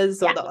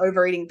binges or the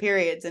overeating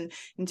periods. And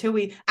until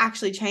we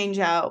actually change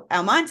our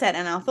mindset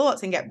and our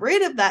thoughts and get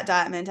rid of that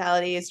diet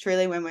mentality is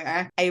truly when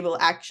we're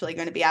actually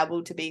going to be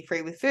able to be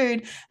free with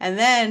food and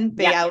then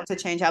be able to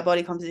change our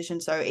body composition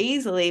so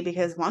easily,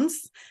 because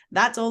once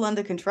that's all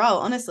under control,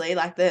 honestly,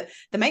 like the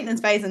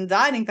maintenance phase and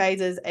dieting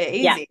phases are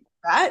easy,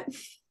 right?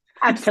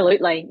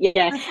 Absolutely.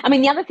 Yeah. I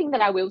mean, the other thing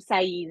that I will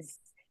say is,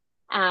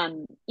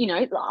 I'm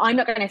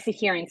not going to sit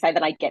here and say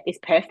that I get this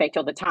perfect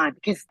all the time,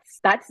 because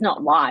that's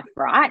not life,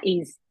 right?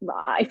 Is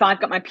if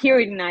I've got my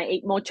period and I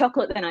eat more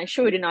chocolate than I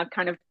should and I've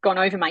kind of gone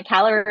over my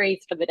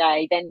calories for the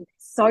day, then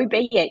so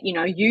be it.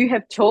 You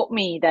have taught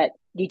me that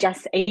you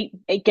just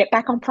get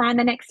back on plan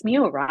the next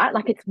meal, right?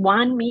 Like it's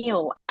one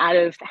meal out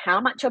of how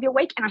much of your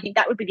week. And I think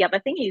that would be the other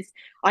thing is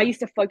I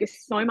used to focus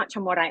so much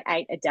on what I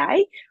ate a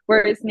day,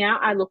 whereas now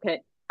I look at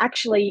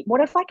actually,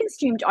 what if I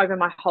consumed over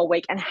my whole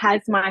week and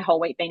has my whole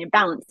week been in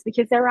balance?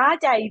 Because there are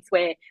days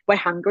where we're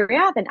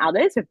hungrier than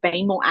others, we've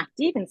been more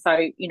active. And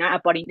so, our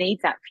body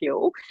needs that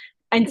fuel.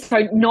 And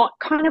so not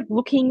kind of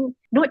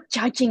not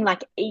judging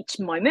like each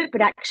moment,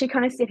 but actually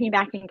kind of stepping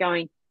back and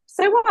going,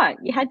 so what?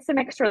 You had some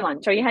extra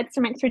lunch or you had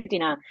some extra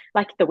dinner.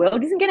 Like the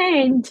world isn't going to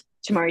end.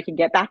 Tomorrow you can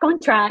get back on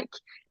track.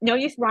 No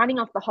use writing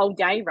off the whole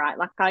day, right?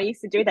 Like I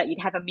used to do that.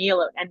 You'd have a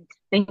meal and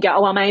then go,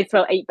 oh, I may as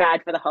well eat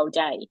bad for the whole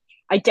day.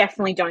 I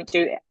definitely don't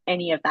do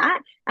any of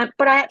that.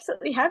 But I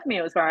absolutely have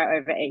meals where I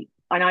overeat.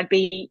 And I'd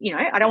be,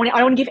 I don't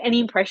want to give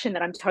any impression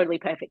that I'm totally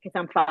perfect, because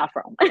I'm far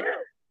from.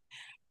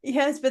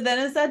 Yes, but then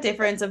it's that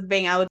difference of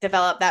being able to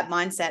develop that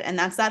mindset. And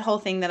that's that whole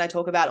thing that I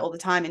talk about all the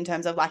time in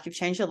terms of like you've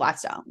changed your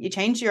lifestyle, you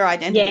change your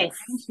identity, you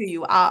change who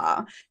you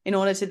are in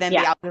order to then be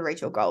able to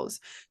reach your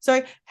goals.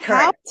 So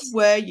how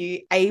were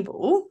you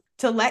able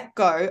to let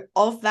go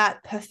of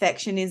that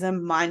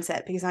perfectionism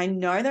mindset, because I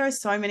know there are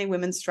so many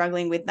women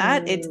struggling with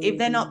that. It's if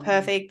they're not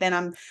perfect,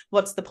 then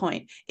what's the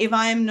point? If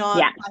I'm not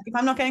if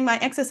I'm not getting my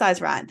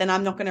exercise right, then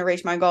I'm not going to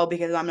reach my goal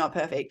because I'm not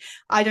perfect.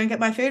 I don't get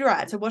my food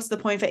right, so what's the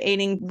point for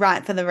eating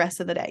right for the rest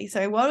of the day?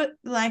 So what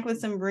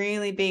was some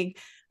really big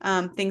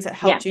things that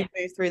helped you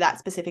move through that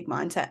specific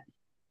mindset?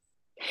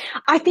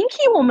 I think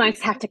you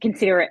almost have to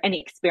consider it an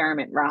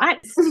experiment, right?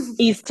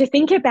 Is to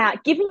think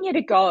about giving it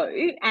a go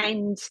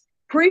and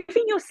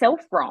proving yourself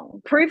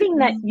wrong, proving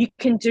that you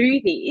can do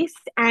this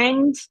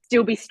and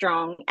still be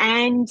strong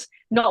and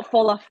not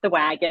fall off the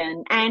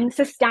wagon and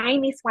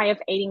sustain this way of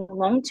eating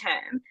long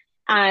term.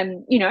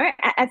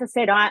 As I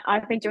said,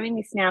 I've been doing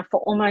this now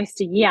for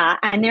almost a year,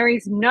 and there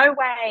is no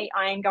way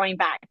I am going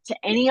back to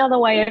any other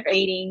way of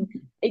eating.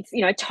 It's,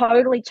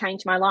 totally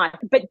changed my life.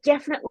 But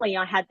definitely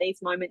I had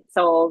these moments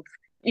of,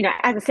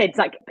 as I said, it's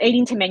like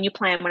eating to menu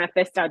plan when I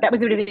first started. That was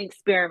a bit of an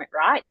experiment,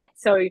 right?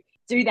 So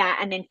do that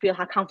and then feel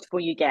how comfortable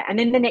you get. And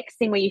then the next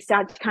thing where you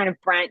start to kind of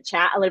branch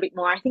out a little bit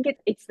more, I think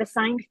it's the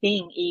same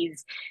thing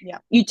is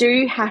you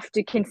do have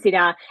to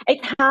consider,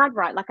 it's hard,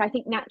 right? Like I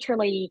think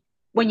naturally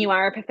when you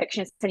are a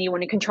perfectionist and you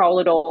want to control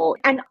it all.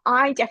 And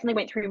I definitely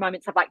went through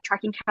moments of like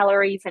tracking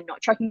calories and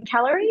not tracking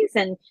calories.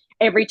 And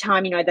every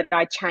time, that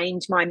I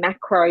change my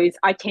macros,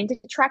 I tend to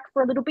track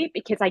for a little bit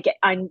because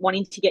I'm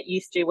wanting to get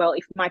used to, well,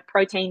 if my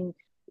protein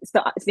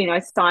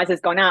size has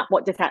gone up,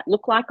 what does that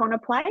look like on a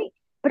plate?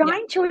 But I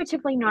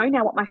intuitively know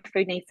now what my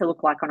food needs to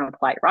look like on a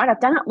plate, right? I've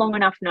done it long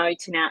enough now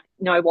to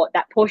know what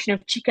that portion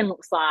of chicken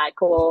looks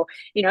like, or,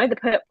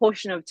 the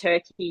portion of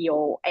turkey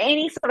or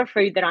any sort of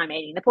food that I'm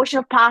eating, the portion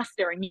of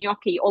pasta and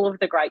gnocchi, all of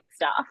the great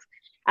stuff.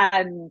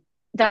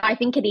 That I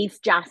think it is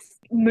just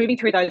moving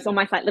through those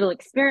almost like little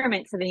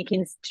experiments so then you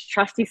can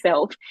trust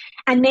yourself.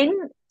 And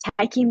then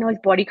taking those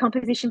body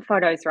composition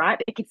photos,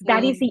 right? Because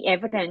that is the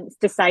evidence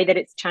to say that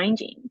it's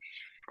changing.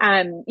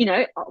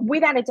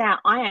 Without a doubt,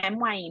 I am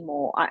weighing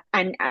more.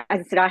 And as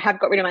I said, I have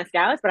got rid of my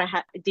scales, but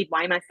I did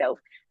weigh myself.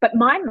 But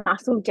my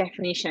muscle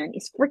definition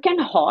is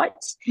freaking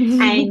hot.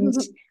 And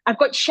I've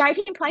got shape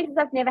in places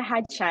I've never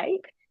had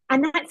shape.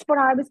 And that's what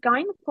I was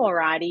going for,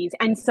 right?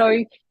 And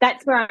so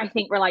that's where I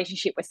think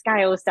relationship with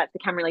scales starts to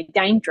become really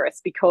dangerous,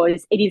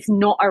 because it is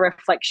not a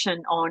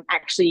reflection on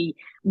actually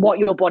what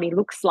your body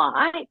looks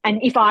like.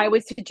 And if I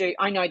was to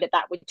I know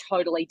that would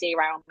totally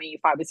derail me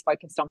if I was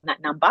focused on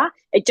that number.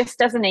 It just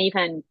doesn't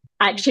even,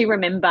 I actually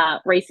remember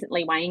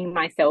recently weighing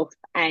myself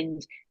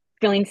and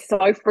feeling so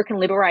freaking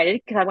liberated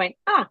because I went,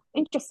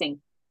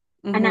 interesting.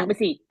 And that was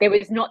it. There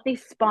was not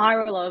this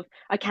spiral of,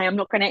 okay, I'm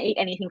not going to eat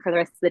anything for the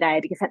rest of the day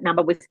because that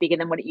number was bigger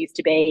than what it used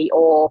to be,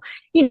 or,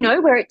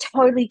 where it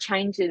totally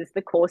changes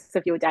the course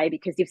of your day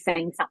because you've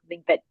seen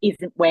something that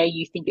isn't where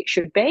you think it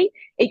should be.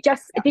 It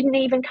didn't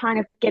even kind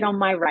of get on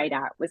my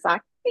radar. It was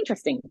like,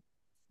 interesting.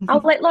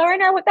 I'll let Laura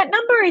know what that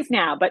number is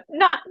now, but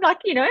not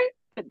like,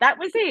 but that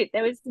was it.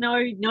 There was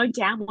no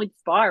downward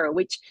spiral,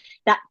 which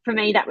that for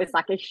me, that was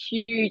like a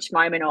huge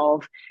moment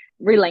of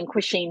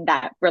relinquishing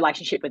that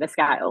relationship with a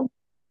scale.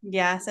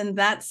 Yes, and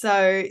that's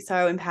so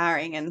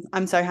empowering, and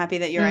I'm so happy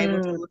that you're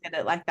able to look at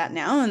it like that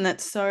now, and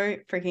that's so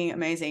freaking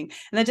amazing.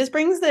 And that just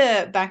brings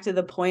back to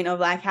the point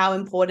of like how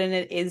important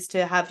it is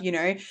to have,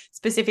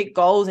 specific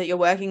goals that you're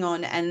working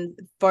on and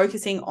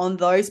focusing on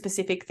those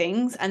specific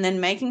things, and then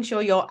making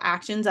sure your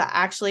actions are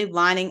actually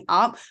lining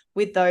up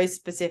with those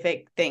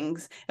specific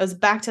things. It was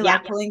back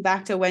to pulling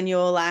back to when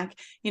you're like,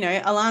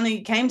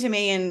 Alana came to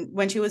me and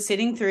when she was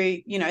sitting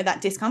through,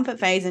 that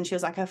discomfort phase, and she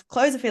was like, her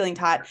clothes are feeling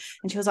tight,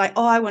 and she was like,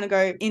 oh, I want to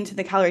go into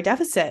the calorie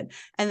deficit.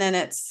 And then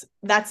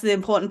that's the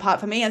important part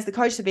for me as the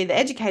coach, to be the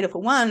educator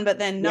for one, but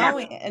then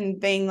knowing and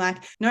being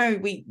like, no,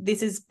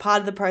 this is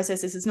part of the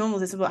process. This is normal.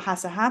 This is what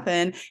has to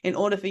happen in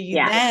order for you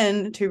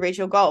then to reach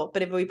your goal.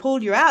 But if we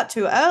pulled you out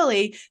too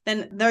early,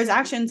 then those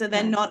actions are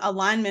then not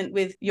alignment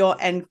with your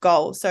end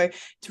goal. So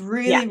it's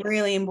really,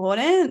 really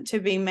important to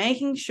be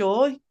making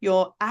sure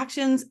your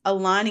actions are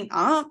lining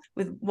up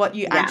with what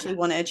you actually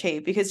want to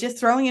achieve, because just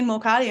throwing in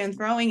more cardio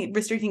and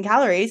restricting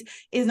calories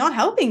is not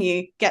helping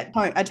you get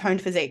a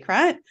toned physique,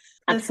 right?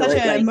 It's such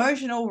an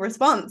emotional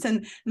response,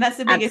 and that's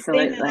the biggest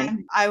thing that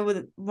I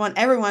would want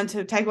everyone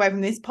to take away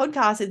from this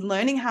podcast, is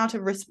learning how to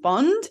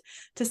respond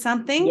to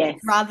something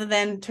rather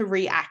than to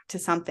react to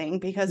something,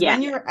 because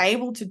when you're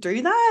able to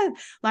do that,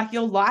 like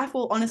your life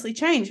will honestly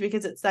change,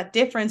 because it's that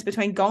difference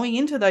between going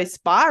into those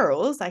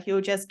spirals like you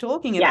were just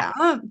talking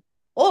about,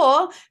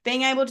 or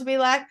being able to be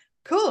like,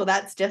 cool,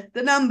 that's just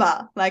the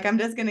number. Like, I'm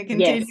just going to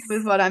continue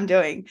with what I'm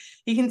doing.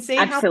 You can see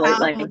how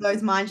powerful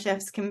those mind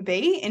shifts can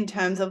be in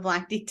terms of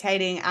like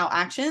dictating our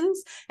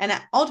actions, and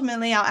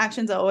ultimately our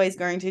actions are always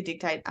going to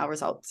dictate our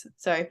results.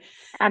 So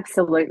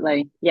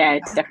absolutely. Yeah,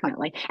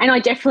 definitely. And I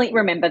definitely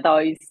remember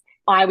those.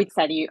 I would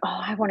say to you,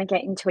 I want to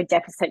get into a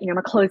deficit.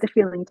 My clothes are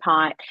feeling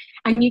tight.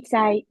 And you'd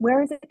say,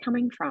 where is it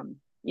coming from?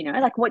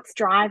 like what's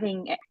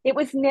driving it. It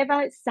was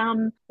never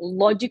some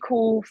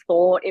logical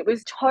thought. It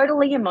was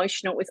totally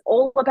emotional. It was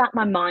all about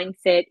my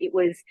mindset. It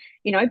was,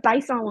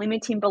 based on a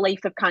limiting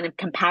belief of kind of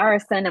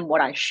comparison and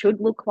what I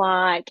should look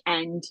like.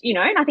 And,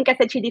 and I think I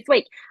said to you this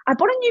week, I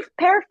bought a new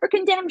pair of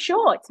freaking damn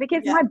shorts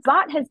because my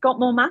butt has got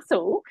more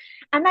muscle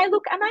and they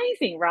look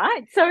amazing,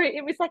 right? So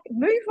it was like,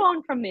 move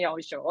on from the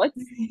old shorts,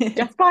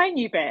 just buy a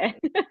new pair.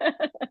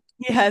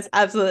 Yes,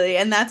 absolutely.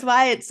 And that's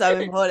why it's so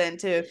important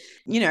to,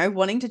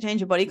 wanting to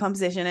change your body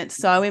composition. It's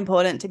so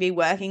important to be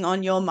working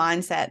on your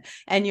mindset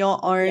and your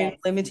own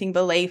limiting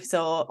beliefs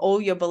or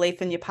all your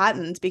belief and your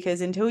patterns,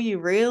 because until you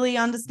really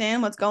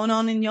understand what's going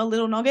on in your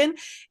little noggin,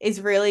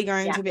 is really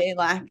going to be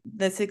like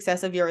the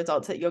success of your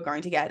results that you're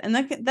going to get. And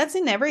that's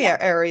in every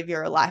area of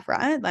your life,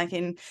 right? Like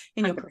in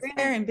your 100%.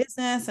 Career, in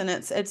business. And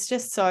it's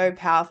just so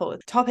powerful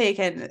topic.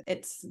 And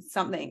it's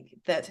something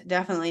that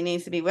definitely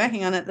needs to be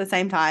working on at the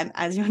same time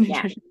as your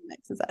nutrition.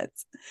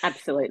 Exercise.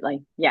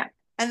 Absolutely. Yeah.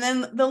 And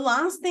then the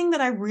last thing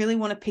that I really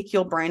want to pick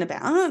your brain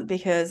about,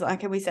 because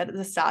like we said at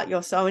the start,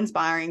 you're so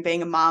inspiring,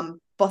 being a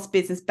mom, boss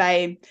business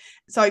babe,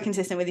 so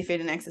consistent with your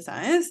food and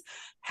exercise.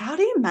 How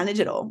do you manage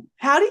it all?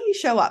 How do you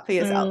show up for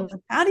yourself?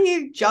 How do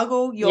you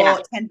juggle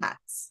your 10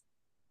 hats?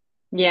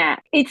 Yeah,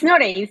 it's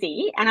not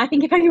easy. And I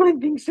think if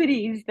anyone thinks it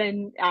is,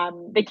 then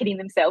they're kidding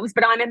themselves.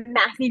 But I'm a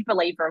massive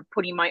believer of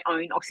putting my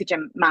own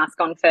oxygen mask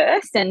on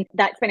first. And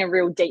that's been a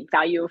real deep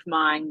value of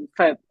mine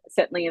for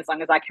certainly as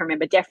long as I can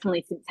remember,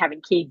 definitely since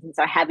having kids. And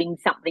so having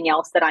something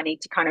else that I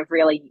need to kind of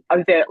really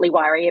overtly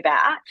worry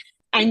about.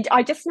 And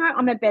I just know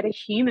I'm a better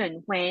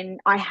human when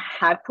I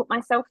have put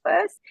myself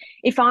first.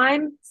 If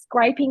I'm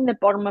scraping the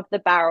bottom of the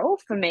barrel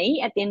for me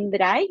at the end of the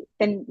day,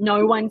 then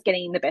no one's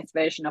getting the best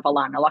version of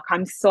Alana. Like,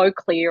 I'm so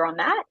clear on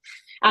that.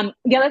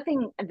 The other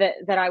thing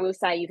that I will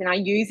say is, and I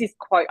use this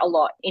quote a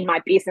lot in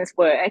my business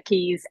work,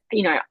 is,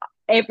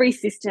 every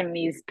system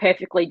is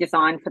perfectly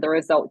designed for the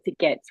results it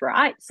gets,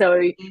 right?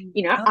 So,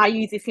 I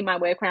use this in my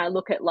work when I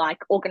look at like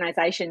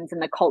organizations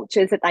and the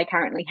cultures that they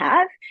currently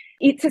have.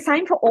 It's the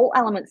same for all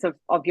elements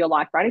of your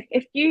life, right?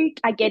 If you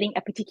are getting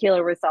a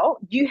particular result,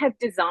 you have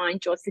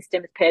designed your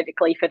systems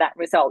perfectly for that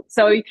result.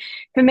 So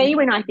for me,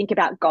 when I think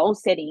about goal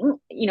setting,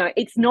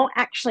 it's not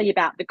actually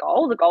about the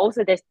goal. The goals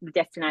are the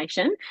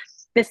destination.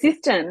 The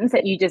systems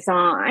that you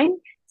design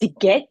to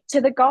get to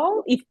the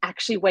goal is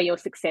actually where your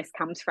success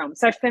comes from.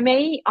 So for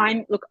me,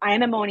 I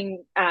am a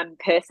morning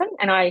person,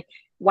 and I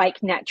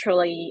wake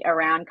naturally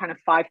around kind of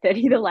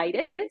 5:30 the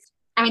latest.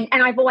 And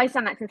I've always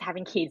done that since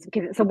having kids,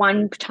 because it's the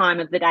one time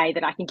of the day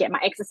that I can get my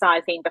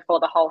exercise in before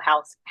the whole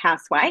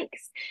house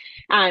wakes.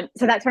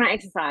 So that's when I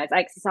exercise. I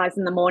exercise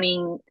in the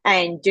morning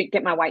and do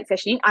get my weight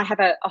session in. I have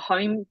a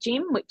home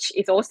gym, which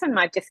is awesome.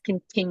 I've just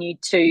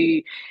continued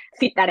to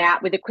fit that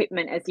out with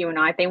equipment as you and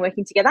I have been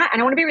working together. And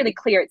I want to be really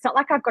clear. It's not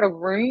like I've got a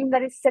room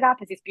that is set up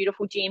as this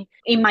beautiful gym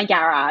in my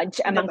garage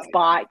amongst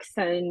bikes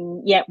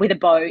and with a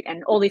boat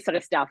and all this sort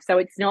of stuff. So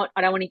it's not,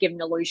 I don't want to give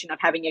an illusion of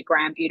having a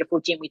grand,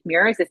 beautiful gym with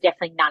mirrors. There's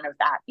definitely none of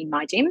that in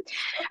my gym.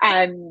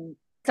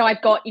 So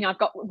I've got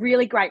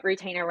really great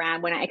routine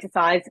around when I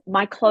exercise.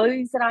 My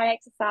clothes that I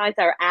exercise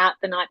are out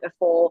the night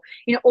before.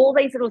 All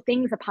these little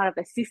things are part of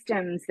the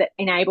systems that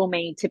enable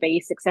me to be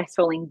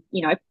successful in,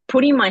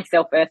 putting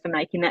myself first and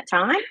making that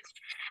time.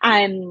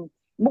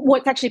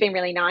 What's actually been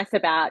really nice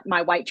about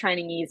my weight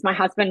training is my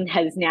husband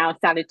has now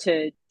started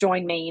to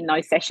join me in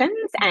those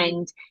sessions.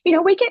 And,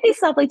 we get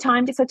this lovely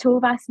time, just the two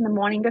of us in the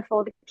morning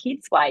before the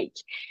kids wake,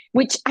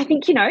 which I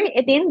think,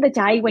 at the end of the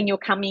day, when you're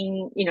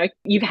coming,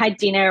 you've had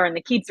dinner and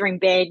the kids are in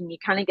bed and you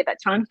kind of get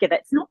that time together,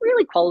 it's not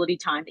really quality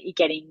time that you're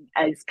getting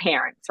as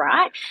parents,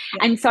 right?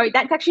 Yeah. And so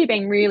that's actually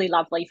been really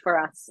lovely for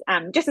us,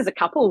 just as a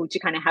couple, to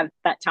kind of have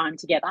that time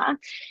together.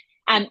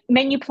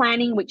 Menu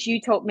planning, which you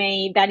taught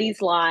me, that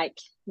is like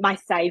my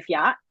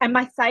savior,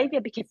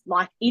 because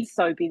life is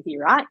so busy,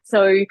 right?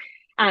 So,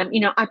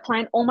 I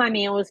plan all my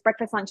meals,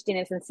 breakfast, lunch,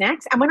 dinners, and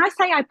snacks. And when I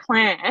say I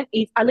plan,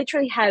 is I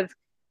literally have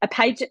a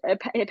piece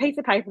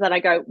of paper that I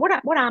go, what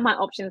are my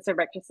options for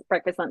breakfast,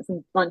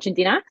 lunch, and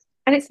dinner?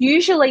 And there's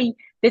usually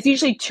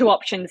two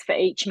options for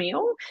each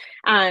meal,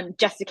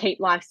 just to keep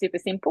life super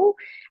simple.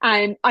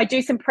 I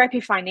do some prep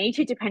if I need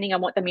to, depending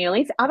on what the meal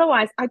is.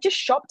 Otherwise, I just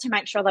shop to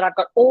make sure that I've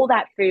got all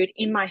that food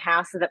in my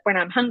house, so that when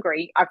I'm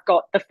hungry, I've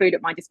got the food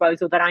at my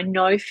disposal that I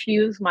know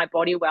fuels my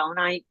body well,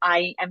 and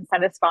I am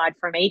satisfied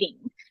from eating.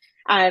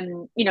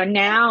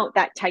 Now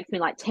that takes me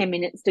like 10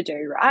 minutes to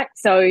do, right?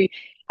 So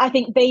I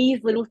think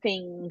these little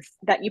things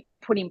that you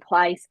put in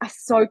place are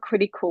so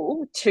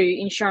critical to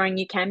ensuring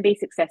you can be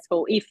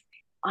successful. If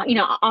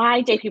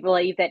I deeply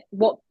believe that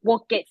what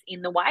gets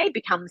in the way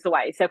becomes the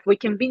way. So if we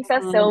convince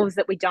ourselves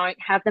that we don't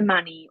have the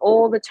money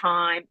all the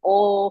time,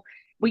 or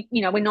we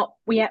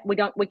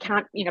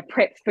can't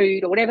prep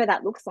food or whatever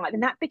that looks like,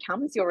 then that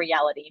becomes your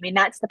reality. I mean,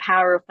 that's the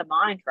power of the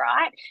mind,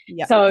 right?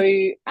 Yep. So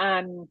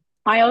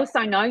I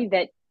also know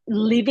that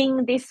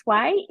living this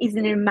way is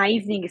an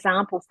amazing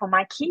example for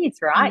my kids,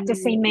 right? To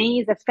see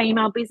me as a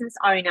female business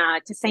owner,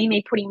 to see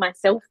me putting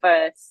myself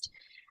first,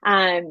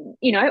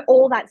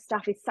 all that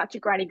stuff is such a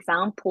great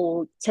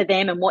example to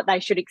them, and what they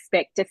should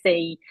expect to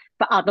see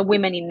for other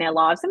women in their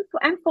lives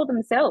and for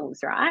themselves,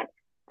 right?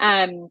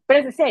 But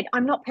as I said,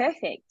 I'm not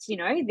perfect.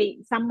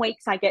 Some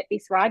weeks I get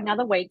this right, and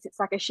other weeks it's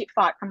like a shit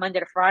fight from Monday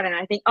to Friday, and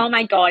I think, oh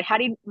my God, how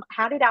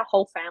did our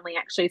whole family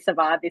actually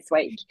survive this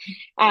week?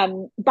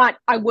 But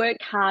I work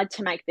hard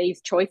to make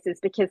these choices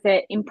because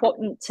they're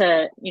important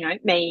to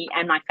me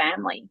and my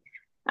family.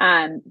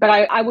 But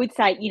I would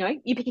say,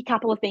 you pick a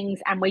couple of things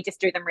and we just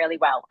do them really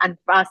well. And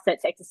for us,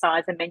 that's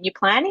exercise and menu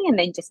planning, and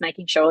then just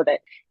making sure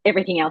that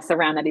everything else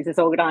around that is as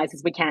organized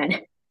as we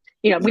can.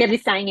 We have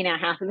this saying in our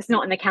house, if it's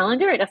not in the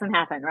calendar, it doesn't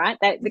happen, right?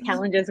 The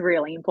calendar is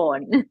really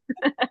important.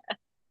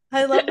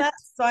 I love that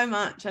so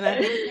much. And I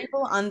think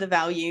people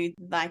undervalue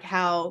like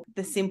how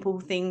the simple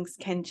things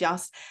can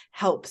just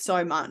help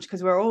so much,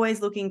 because we're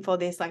always looking for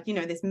this, like,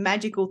 this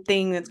magical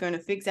thing that's going to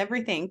fix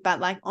everything.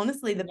 But like,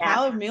 honestly, the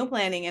power of meal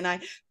planning, and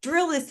I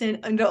drill this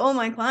into all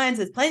my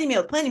clients, is planning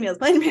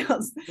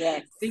meals.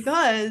 Yes.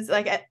 Because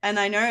and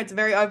I know it's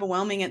very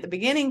overwhelming at the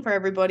beginning for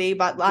everybody,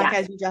 but like,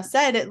 as you just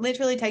said, it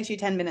literally takes you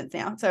 10 minutes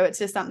now. So it's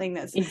just something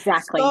that's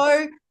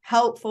so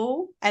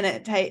helpful, and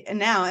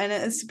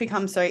it's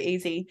become so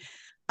easy.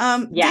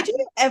 Did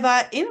you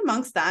ever, in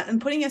amongst that and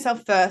putting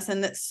yourself first,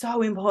 and that's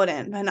so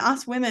important, and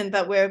us women,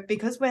 but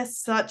because we're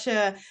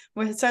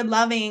so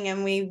loving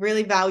and we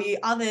really value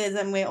others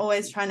and we're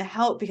always trying to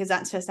help because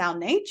that's just our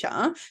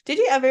nature, did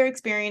you ever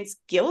experience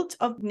guilt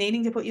of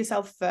needing to put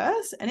yourself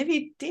first? And if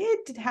you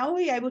did, how were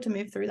you able to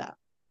move through that?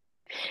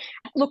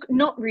 Look,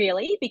 not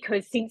really,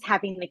 because since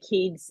having the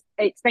kids,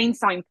 it's been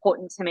so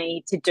important to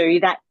me to do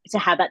that, to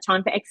have that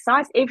time for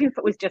exercise, even if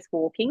it was just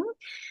walking.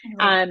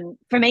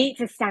 For me,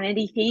 it's a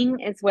sanity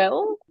thing as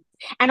well.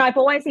 And I've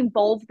always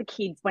involved the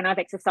kids when I've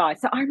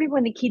exercised. So I remember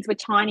when the kids were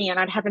tiny and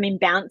I'd have them in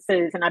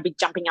bounces and I'd be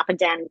jumping up and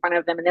down in front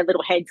of them and their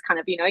little heads kind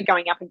of,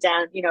 going up and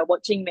down,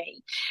 watching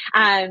me.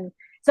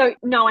 So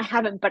no, I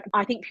haven't, but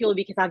I think purely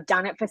because I've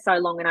done it for so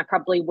long and I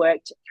probably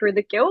worked through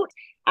the guilt.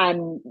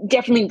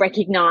 Definitely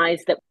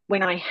recognize that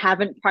when I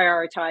haven't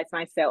prioritized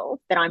myself,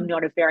 that I'm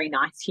not a very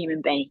nice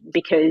human being,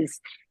 because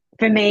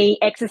for me,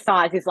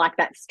 exercise is like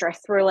that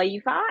stress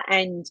reliever.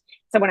 And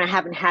so when I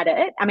haven't had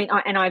it, I mean,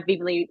 I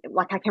vividly,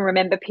 like, I can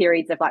remember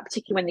periods of, like,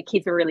 particularly when the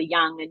kids were really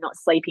young and not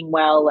sleeping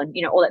well and,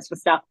 all that sort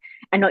of stuff,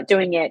 and not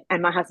doing it.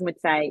 And my husband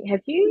would say,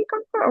 have you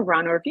gone for a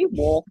run or have you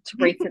walked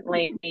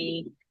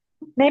recently?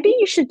 Maybe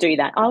you should do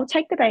that. I'll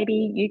take the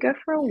baby, you go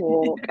for a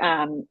walk.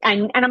 And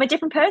I'm a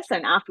different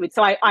person afterwards.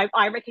 So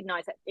I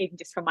recognize that even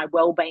just from my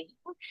well-being,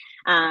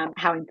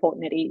 how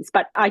important it is.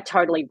 But I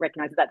totally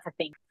recognize that that's a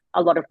thing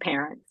a lot of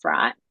parents,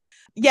 right?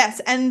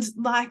 Yes. And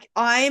like,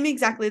 I am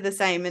exactly the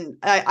same. And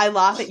I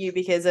laugh at you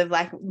because of,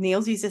 like,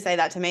 Niels used to say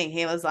that to me.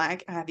 He was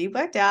like, have you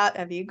worked out?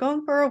 Have you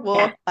gone for a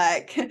walk?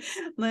 Like,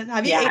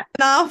 have you eaten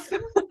enough?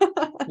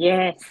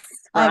 Yes.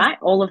 Right.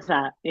 All of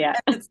that. Yeah.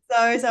 It's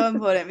so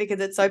important, because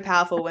it's so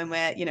powerful when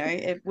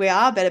we're, we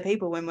are better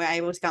people when we're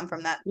able to come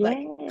from that like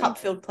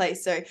cup-filled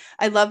place. So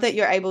I love that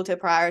you're able to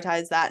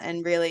prioritize that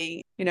and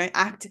really,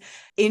 act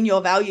in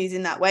your values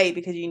in that way,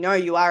 because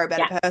you are a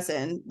better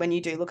person when you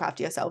do look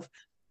after yourself.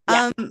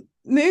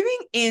 Moving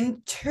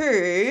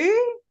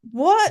into,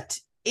 what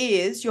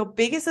is your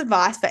biggest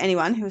advice for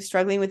anyone who is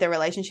struggling with their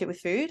relationship with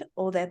food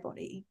or their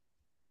body?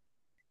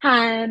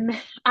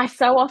 I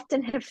so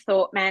often have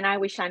thought, man, I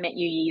wish I met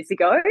you years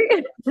ago,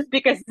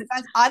 because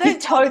you've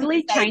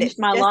totally changed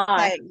my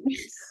life.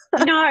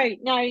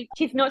 No,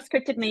 she's not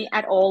scripted me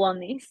at all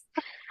on this.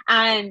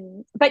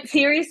 But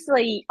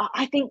seriously,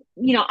 I think,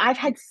 I've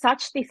had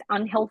such this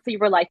unhealthy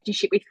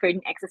relationship with food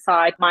and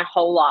exercise my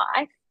whole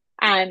life,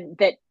 and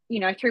that,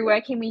 through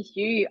working with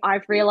you,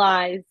 I've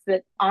realized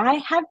that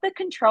I have the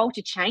control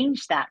to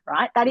change that,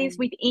 right? That is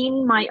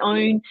within my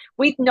own,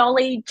 with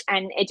knowledge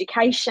and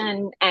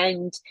education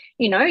and,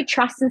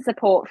 trust and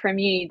support from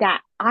you, that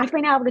I've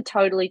been able to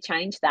totally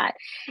change that.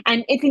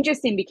 And it's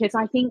interesting because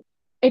I think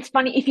it's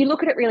funny, if you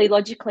look at it really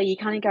logically, you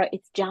kind of go,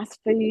 it's just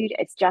food,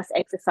 it's just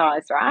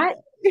exercise, right?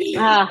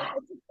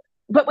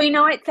 But we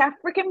know it's our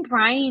freaking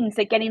brains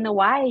that get in the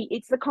way.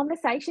 It's the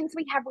conversations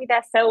we have with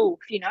ourselves,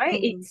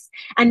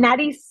 and that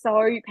is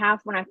so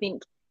powerful. And I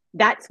think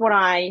that's what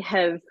I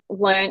have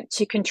learned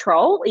to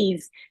control,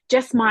 is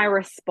just my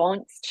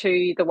response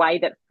to the way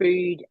that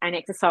food and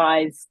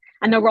exercise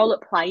and the role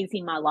it plays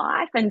in my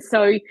life. And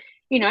so,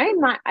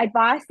 my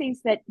advice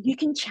is that you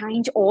can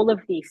change all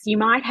of this. You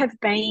might have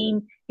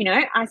been,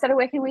 I started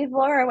working with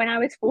Laura when I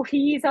was 40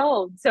 years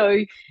old. So,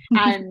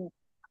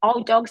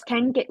 old dogs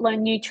can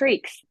learn new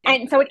tricks.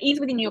 And so it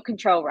is within your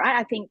control, right?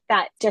 I think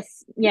that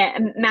just,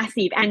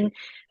 massive. And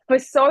for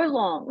so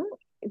long,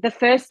 the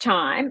first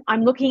time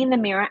I'm looking in the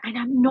mirror and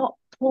I'm not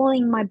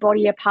pulling my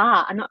body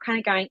apart. I'm not kind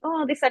of going,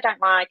 oh, this I don't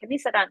like and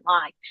this I don't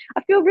like.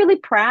 I feel really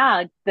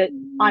proud that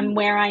I'm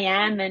where I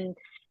am, and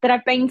that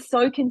I've been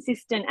so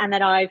consistent, and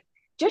that I've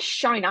just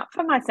shown up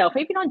for myself,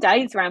 even on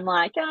days where I'm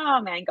like,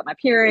 oh man, got my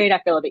period,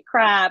 I feel a bit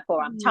crap,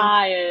 or I'm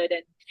tired.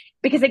 And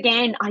Because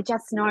again, I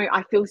just know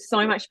I feel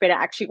so much better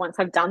actually once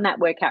I've done that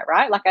workout,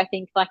 right? Like I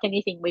think like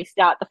anything, we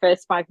start the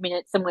first 5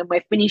 minutes and when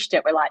we've finished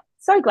it, we're like,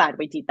 so glad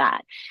we did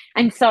that.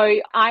 And so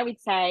I would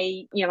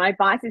say, my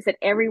advice is that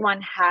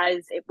everyone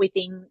has it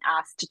within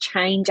us to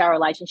change our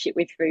relationship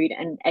with food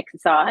and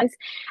exercise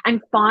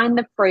and find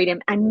the freedom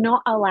and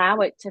not allow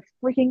it to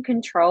freaking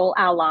control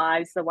our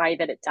lives the way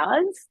that it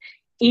does.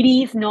 It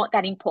is not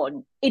that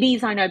important. It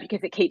is, I know,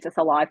 because it keeps us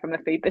alive from a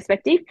food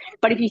perspective.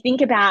 But if you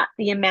think about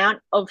the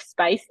amount of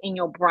space in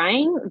your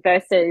brain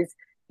versus,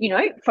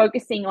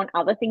 focusing on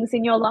other things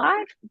in your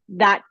life,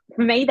 that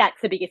for me,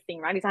 that's the biggest thing,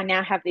 right? Is I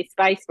now have this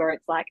space where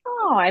it's like,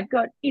 oh, I've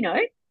got,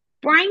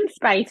 brain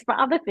space for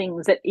other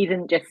things that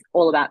isn't just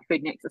all about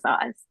food and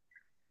exercise,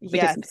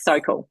 which is so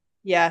cool.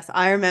 Yes,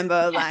 I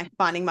remember like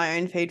finding my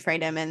own food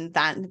freedom and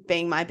that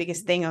being my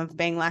biggest thing of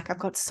being like, I've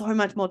got so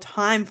much more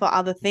time for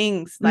other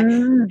things. Like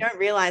you don't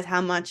realize how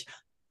much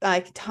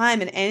like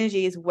time and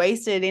energy is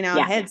wasted in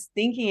our heads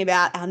thinking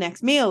about our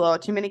next meal or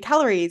too many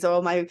calories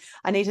or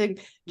I need to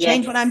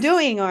change what I'm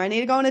doing or I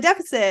need to go on a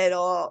deficit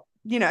or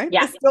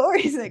the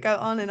stories that go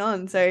on and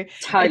on. So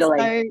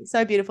totally, it's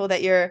so beautiful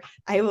that you're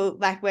able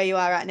like where you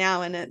are right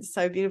now, and it's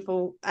so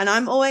beautiful. And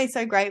I'm always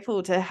so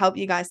grateful to help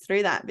you guys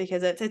through that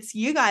because it's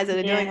you guys that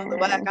are doing all the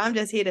work. I'm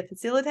just here to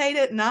facilitate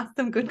it and ask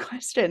them good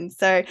questions.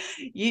 So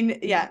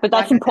but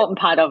that's an important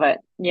part of it.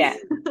 Yeah,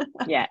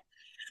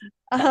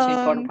 that's an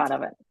important part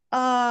of it. Oh,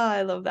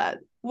 I love that.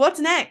 What's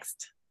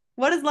next?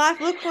 What does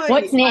life look for you?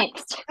 What's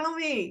next? Tell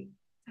me.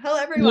 Tell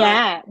everyone.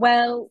 Yeah,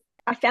 well,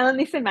 I found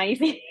this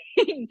amazing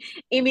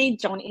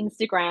image on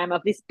Instagram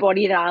of this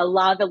body that I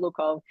love the look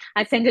of.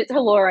 I sent it to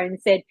Laura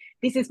and said,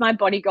 this is my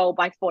body goal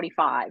by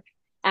 45.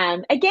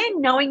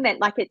 Again, knowing that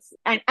like it's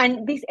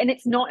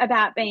it's not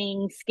about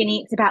being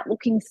skinny, it's about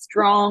looking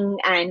strong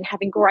and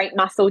having great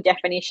muscle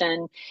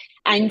definition.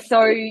 And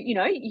so,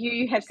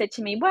 you have said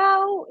to me,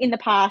 well, in the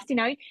past,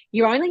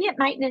 you're only at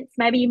maintenance,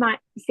 maybe you might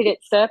sit at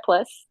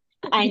surplus.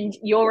 And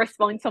your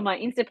response on my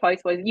Insta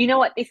post was, you know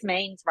what this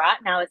means, right?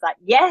 And I was like,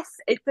 yes,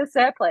 it's a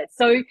surplus.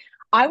 So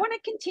I want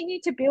to continue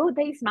to build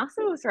these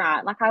muscles,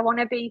 right? Like I want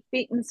to be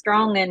fit and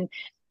strong. And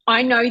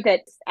I know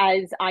that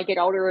as I get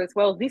older as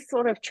well, this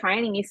sort of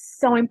training is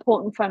so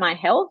important for my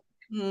health.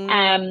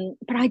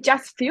 But I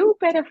just feel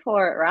better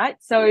for it, right?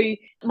 So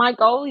my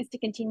goal is to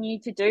continue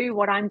to do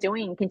what I'm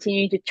doing,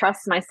 continue to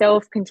trust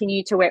myself,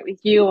 continue to work with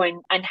you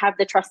and have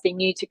the trust in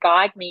you to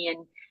guide me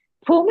and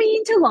pull me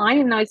into line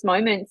in those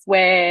moments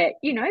where,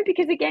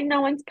 because again,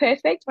 no one's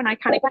perfect when I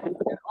kind of go,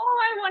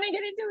 I want to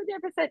get into a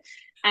deficit.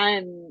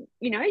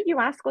 You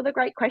ask all the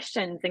great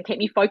questions and keep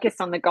me focused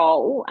on the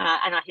goal.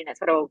 And I think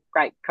that's what all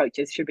great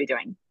coaches should be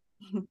doing.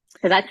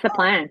 So that's the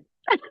plan.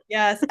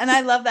 Yes. And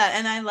I love that.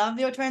 And I love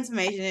your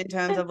transformation in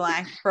terms of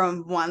like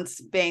from once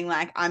being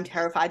like, I'm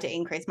terrified to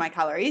increase my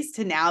calories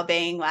to now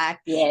being like,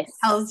 yes,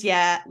 hells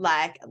yeah,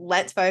 like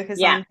let's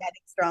focus on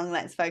getting strong,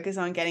 let's focus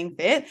on getting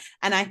fit.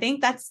 And I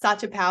think that's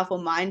such a powerful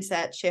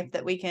mindset shift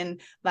that we can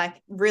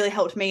like really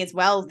helped me as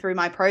well through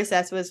my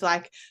process was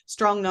like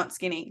strong, not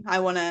skinny. I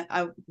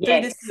do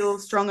this feel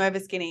strong over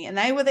skinny. And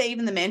they were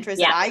even the mantras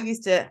that I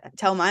used to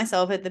tell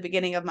myself at the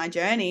beginning of my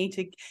journey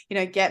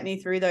to, get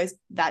me through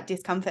that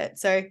discomfort.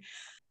 So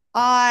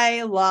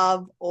I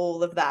love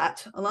all of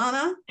that.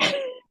 Alana,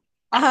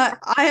 I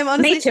am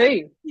honestly. Me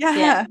too.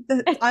 Yeah.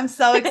 I'm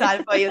so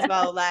excited for you as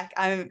well. Like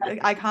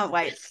I can't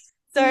wait.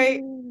 So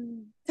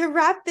to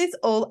wrap this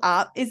all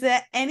up, is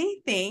there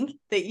anything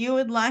that you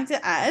would like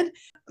to add?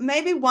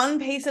 Maybe one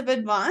piece of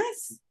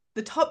advice,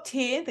 the top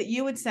tier that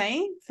you would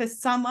say for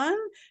someone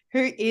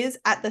who is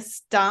at the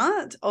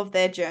start of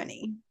their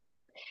journey?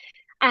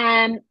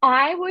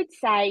 I would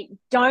say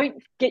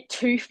don't get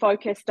too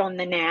focused on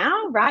the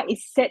now, right?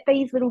 Is set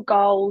these little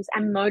goals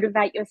and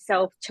motivate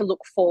yourself to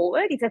look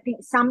forward. I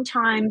think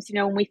sometimes,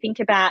 when we think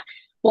about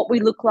what we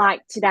look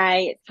like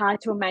today, it's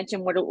hard to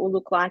imagine what it will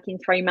look like in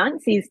 3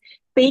 months. Is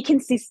be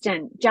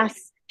consistent.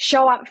 Just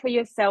show up for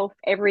yourself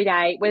every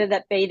day, whether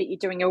that be that you're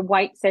doing a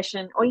weight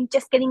session or you're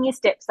just getting your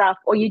steps up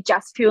or you're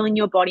just fueling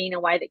your body in a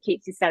way that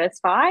keeps you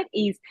satisfied.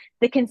 Is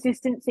the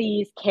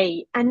consistency is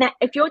key. And that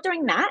if you're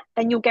doing that,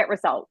 then you'll get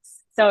results.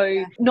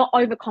 So not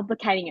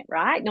overcomplicating it,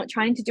 right? Not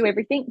trying to do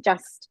everything,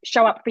 just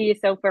show up for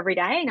yourself every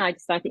day. And I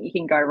just don't think you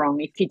can go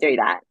wrong if you do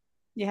that.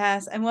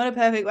 Yes. And what a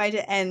perfect way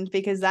to end,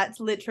 because that's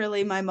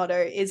literally my motto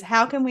is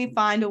how can we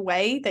find a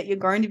way that you're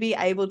going to be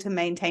able to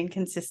maintain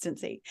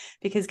consistency?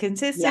 Because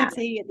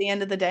consistency at the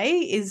end of the day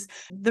is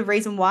the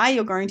reason why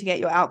you're going to get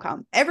your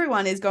outcome.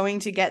 Everyone is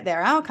going to get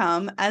their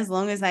outcome as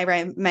long as they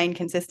remain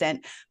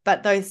consistent.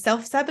 But those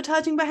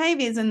self-sabotaging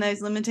behaviors and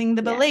those limiting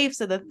the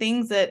beliefs are the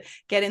things that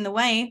get in the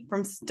way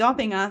from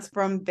stopping us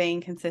from being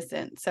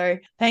consistent. So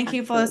thank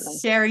you for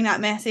sharing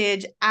that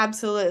message.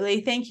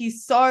 Absolutely. Thank you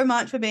so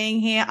much for being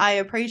here. I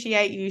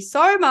appreciate you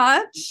so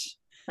much.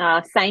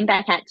 Same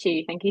back at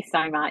you. Thank you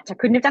so much. I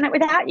couldn't have done it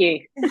without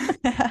you.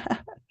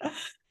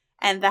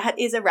 And that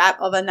is a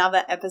wrap of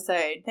another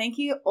episode. Thank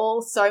you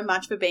all so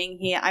much for being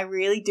here. I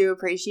really do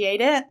appreciate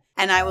it.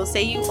 And I will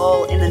see you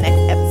all in the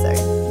next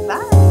episode.